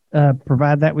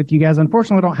provide that with you guys.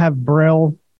 Unfortunately, I don't have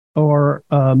Braille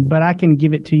but I can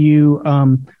give it to you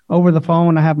over the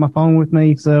phone. I have my phone with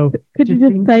me. So could you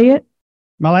just say it?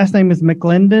 My last name is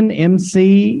McLendon,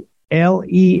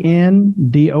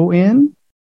 McLendon.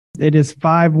 It is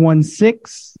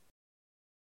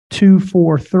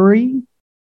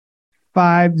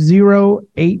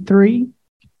 516-243-5083.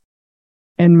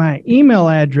 And my email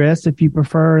address, if you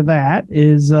prefer that,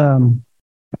 is the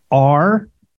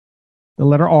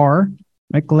letter R,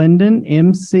 McLendon,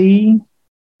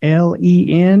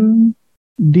 McLendon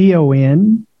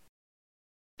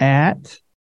at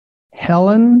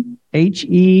Helen,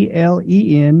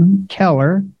 HELEN,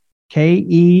 Keller,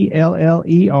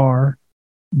 KELLER.org.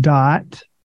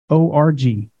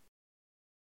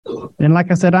 And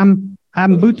like I said, I'm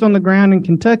boots on the ground in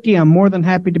Kentucky. I'm more than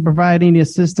happy to provide any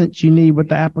assistance you need with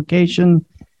the application.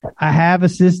 I have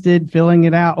assisted filling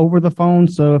it out over the phone.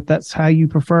 So if that's how you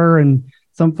prefer, and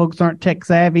some folks aren't tech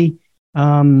savvy,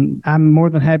 I'm more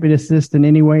than happy to assist in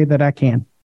any way that I can.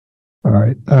 All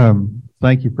right.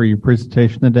 Thank you for your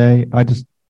presentation today. I just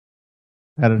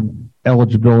had an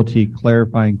eligibility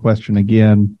clarifying question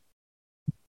again.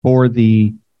 For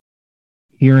the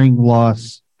hearing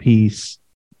loss piece,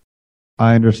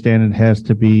 I understand it has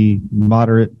to be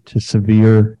moderate to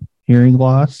severe hearing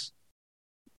loss.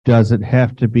 Does it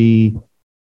have to be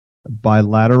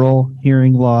bilateral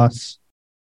hearing loss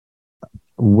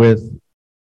with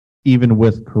even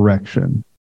with correction?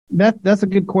 That's a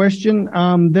good question.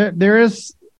 There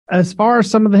is, as far as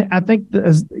some of the, I think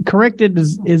corrected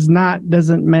is not,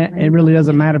 it really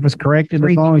doesn't matter if it's corrected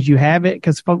as long as you have it,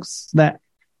 because folks that's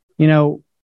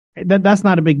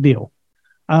not a big deal.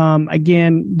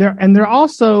 Again, there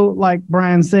also, like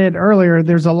Brian said earlier,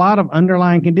 there's a lot of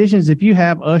underlying conditions. If you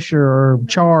have usher or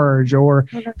charge, or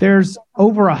there's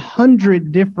over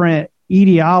 100 different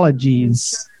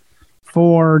etiologies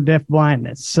for deaf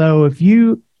blindness. So if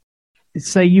you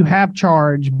say you have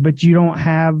charge, but you don't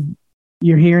have,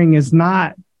 your hearing is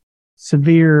not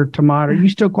severe to moderate, you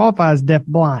still qualify as deaf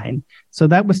blind. So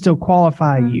that would still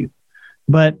qualify you.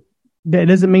 But that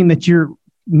doesn't mean that you're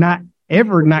not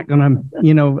going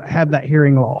to, have that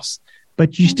hearing loss.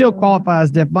 But you still qualify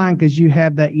as deaf blind because you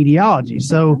have that etiology.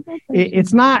 So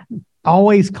it's not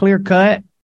always clear cut.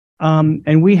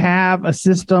 And we have a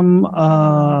system,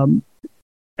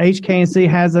 HKNC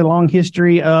has a long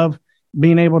history of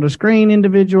being able to screen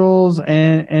individuals,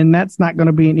 and that's not going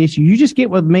to be an issue. You just get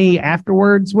with me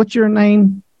afterwards. What's your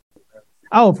name?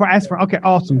 Oh, okay,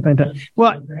 awesome, fantastic.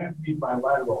 Well,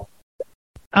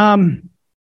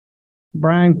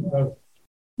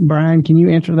 Brian, can you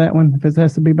answer that one if it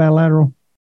has to be bilateral?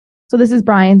 So this is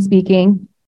Brian speaking.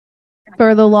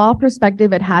 For the law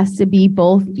perspective, it has to be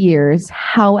both ears.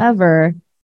 However,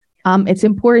 it's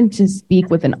important to speak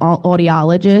with an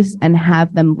audiologist and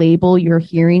have them label your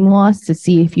hearing loss to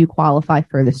see if you qualify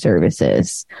for the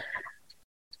services.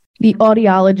 The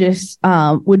audiologist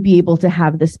would be able to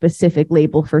have the specific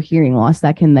label for hearing loss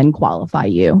that can then qualify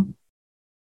you.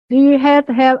 Do you have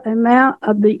to have amount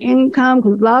of the income?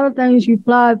 Because a lot of things you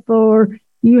apply for,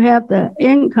 you have the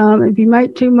income. If you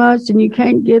make too much, then you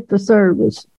can't get the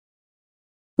service.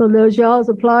 So does y'all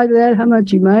apply to that, how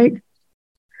much you make?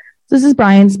 This is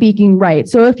Brian speaking, right.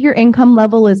 So if your income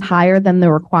level is higher than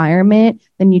the requirement,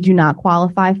 then you do not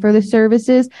qualify for the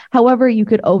services. However, you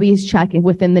could always check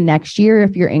within the next year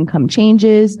if your income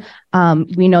changes.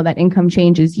 We know that income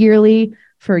changes yearly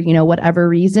for, whatever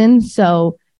reason.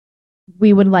 So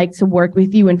we would like to work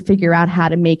with you and figure out how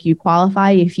to make you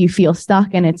qualify. If you feel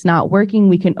stuck and it's not working,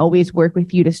 we can always work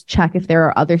with you to check if there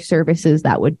are other services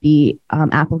that would be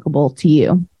applicable to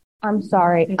you. I'm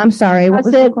sorry. What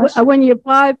was the question? When you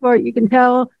apply for it, you can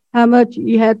tell how much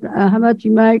you had, how much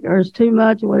you make, or it's too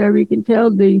much, or whatever. You can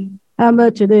tell how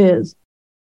much it is.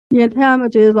 You can tell how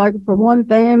much it is, like for one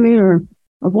family or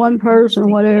one person, or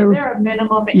whatever. Is there a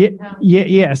minimum income?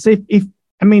 Yes.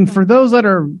 For those that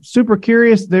are super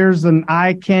curious, there's an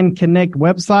I Can Connect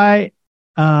website.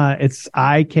 It's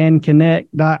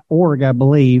icanconnect.org, I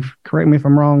believe. Correct me if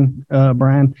I'm wrong,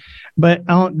 Brian. But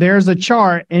there's a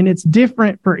chart, and it's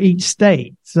different for each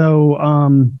state.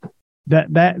 So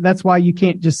that's why you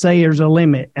can't just say there's a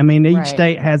limit. Each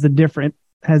state has a different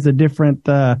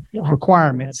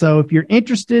requirement. So if you're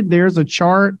interested, there's a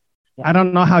chart. I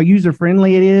don't know how user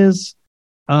friendly it is,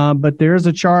 but there's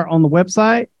a chart on the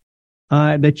website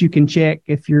that you can check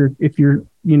if you're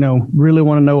really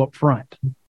want to know up front.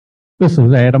 This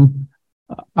is Adam.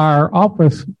 Our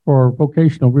Office for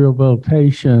Vocational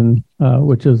Rehabilitation,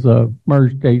 which is a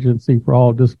merged agency for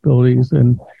all disabilities,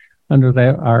 and under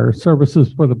that, our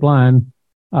Services for the Blind,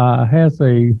 has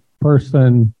a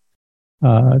person,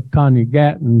 Tanya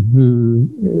Gatton,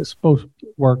 who is supposed to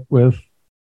work with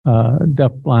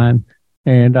deaf blind.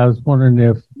 And I was wondering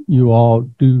if you all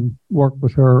do work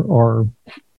with her or,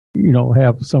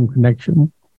 have some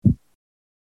connection.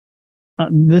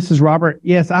 This is Robert.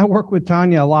 Yes, I work with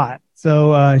Tanya a lot.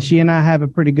 So she and I have a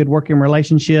pretty good working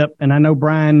relationship, and I know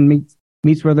Brian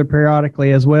meets with her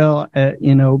periodically as well.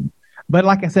 But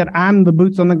like I said, I'm the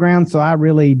boots on the ground, so I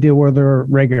really deal with her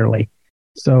regularly.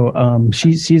 So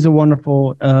she's a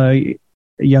wonderful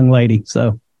young lady.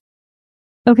 So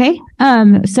okay.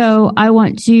 So I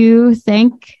want to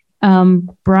thank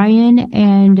Brian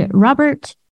and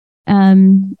Robert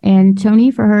and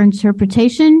Tony for her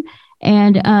interpretation.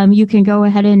 And you can go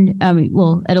ahead and,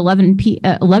 at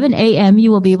 11 a.m.,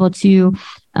 you will be able to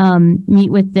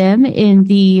meet with them in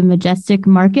the Majestic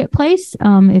Marketplace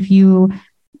if you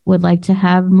would like to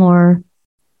have more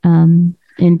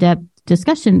in-depth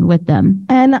discussion with them.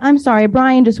 And I'm sorry,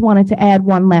 Brian just wanted to add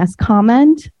one last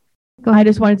comment. I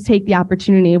just wanted to take the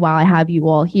opportunity while I have you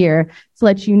all here to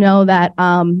let you know that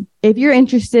if you're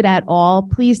interested at all,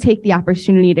 please take the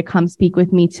opportunity to come speak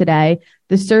with me today.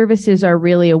 The services are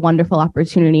really a wonderful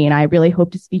opportunity, and I really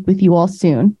hope to speak with you all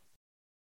soon.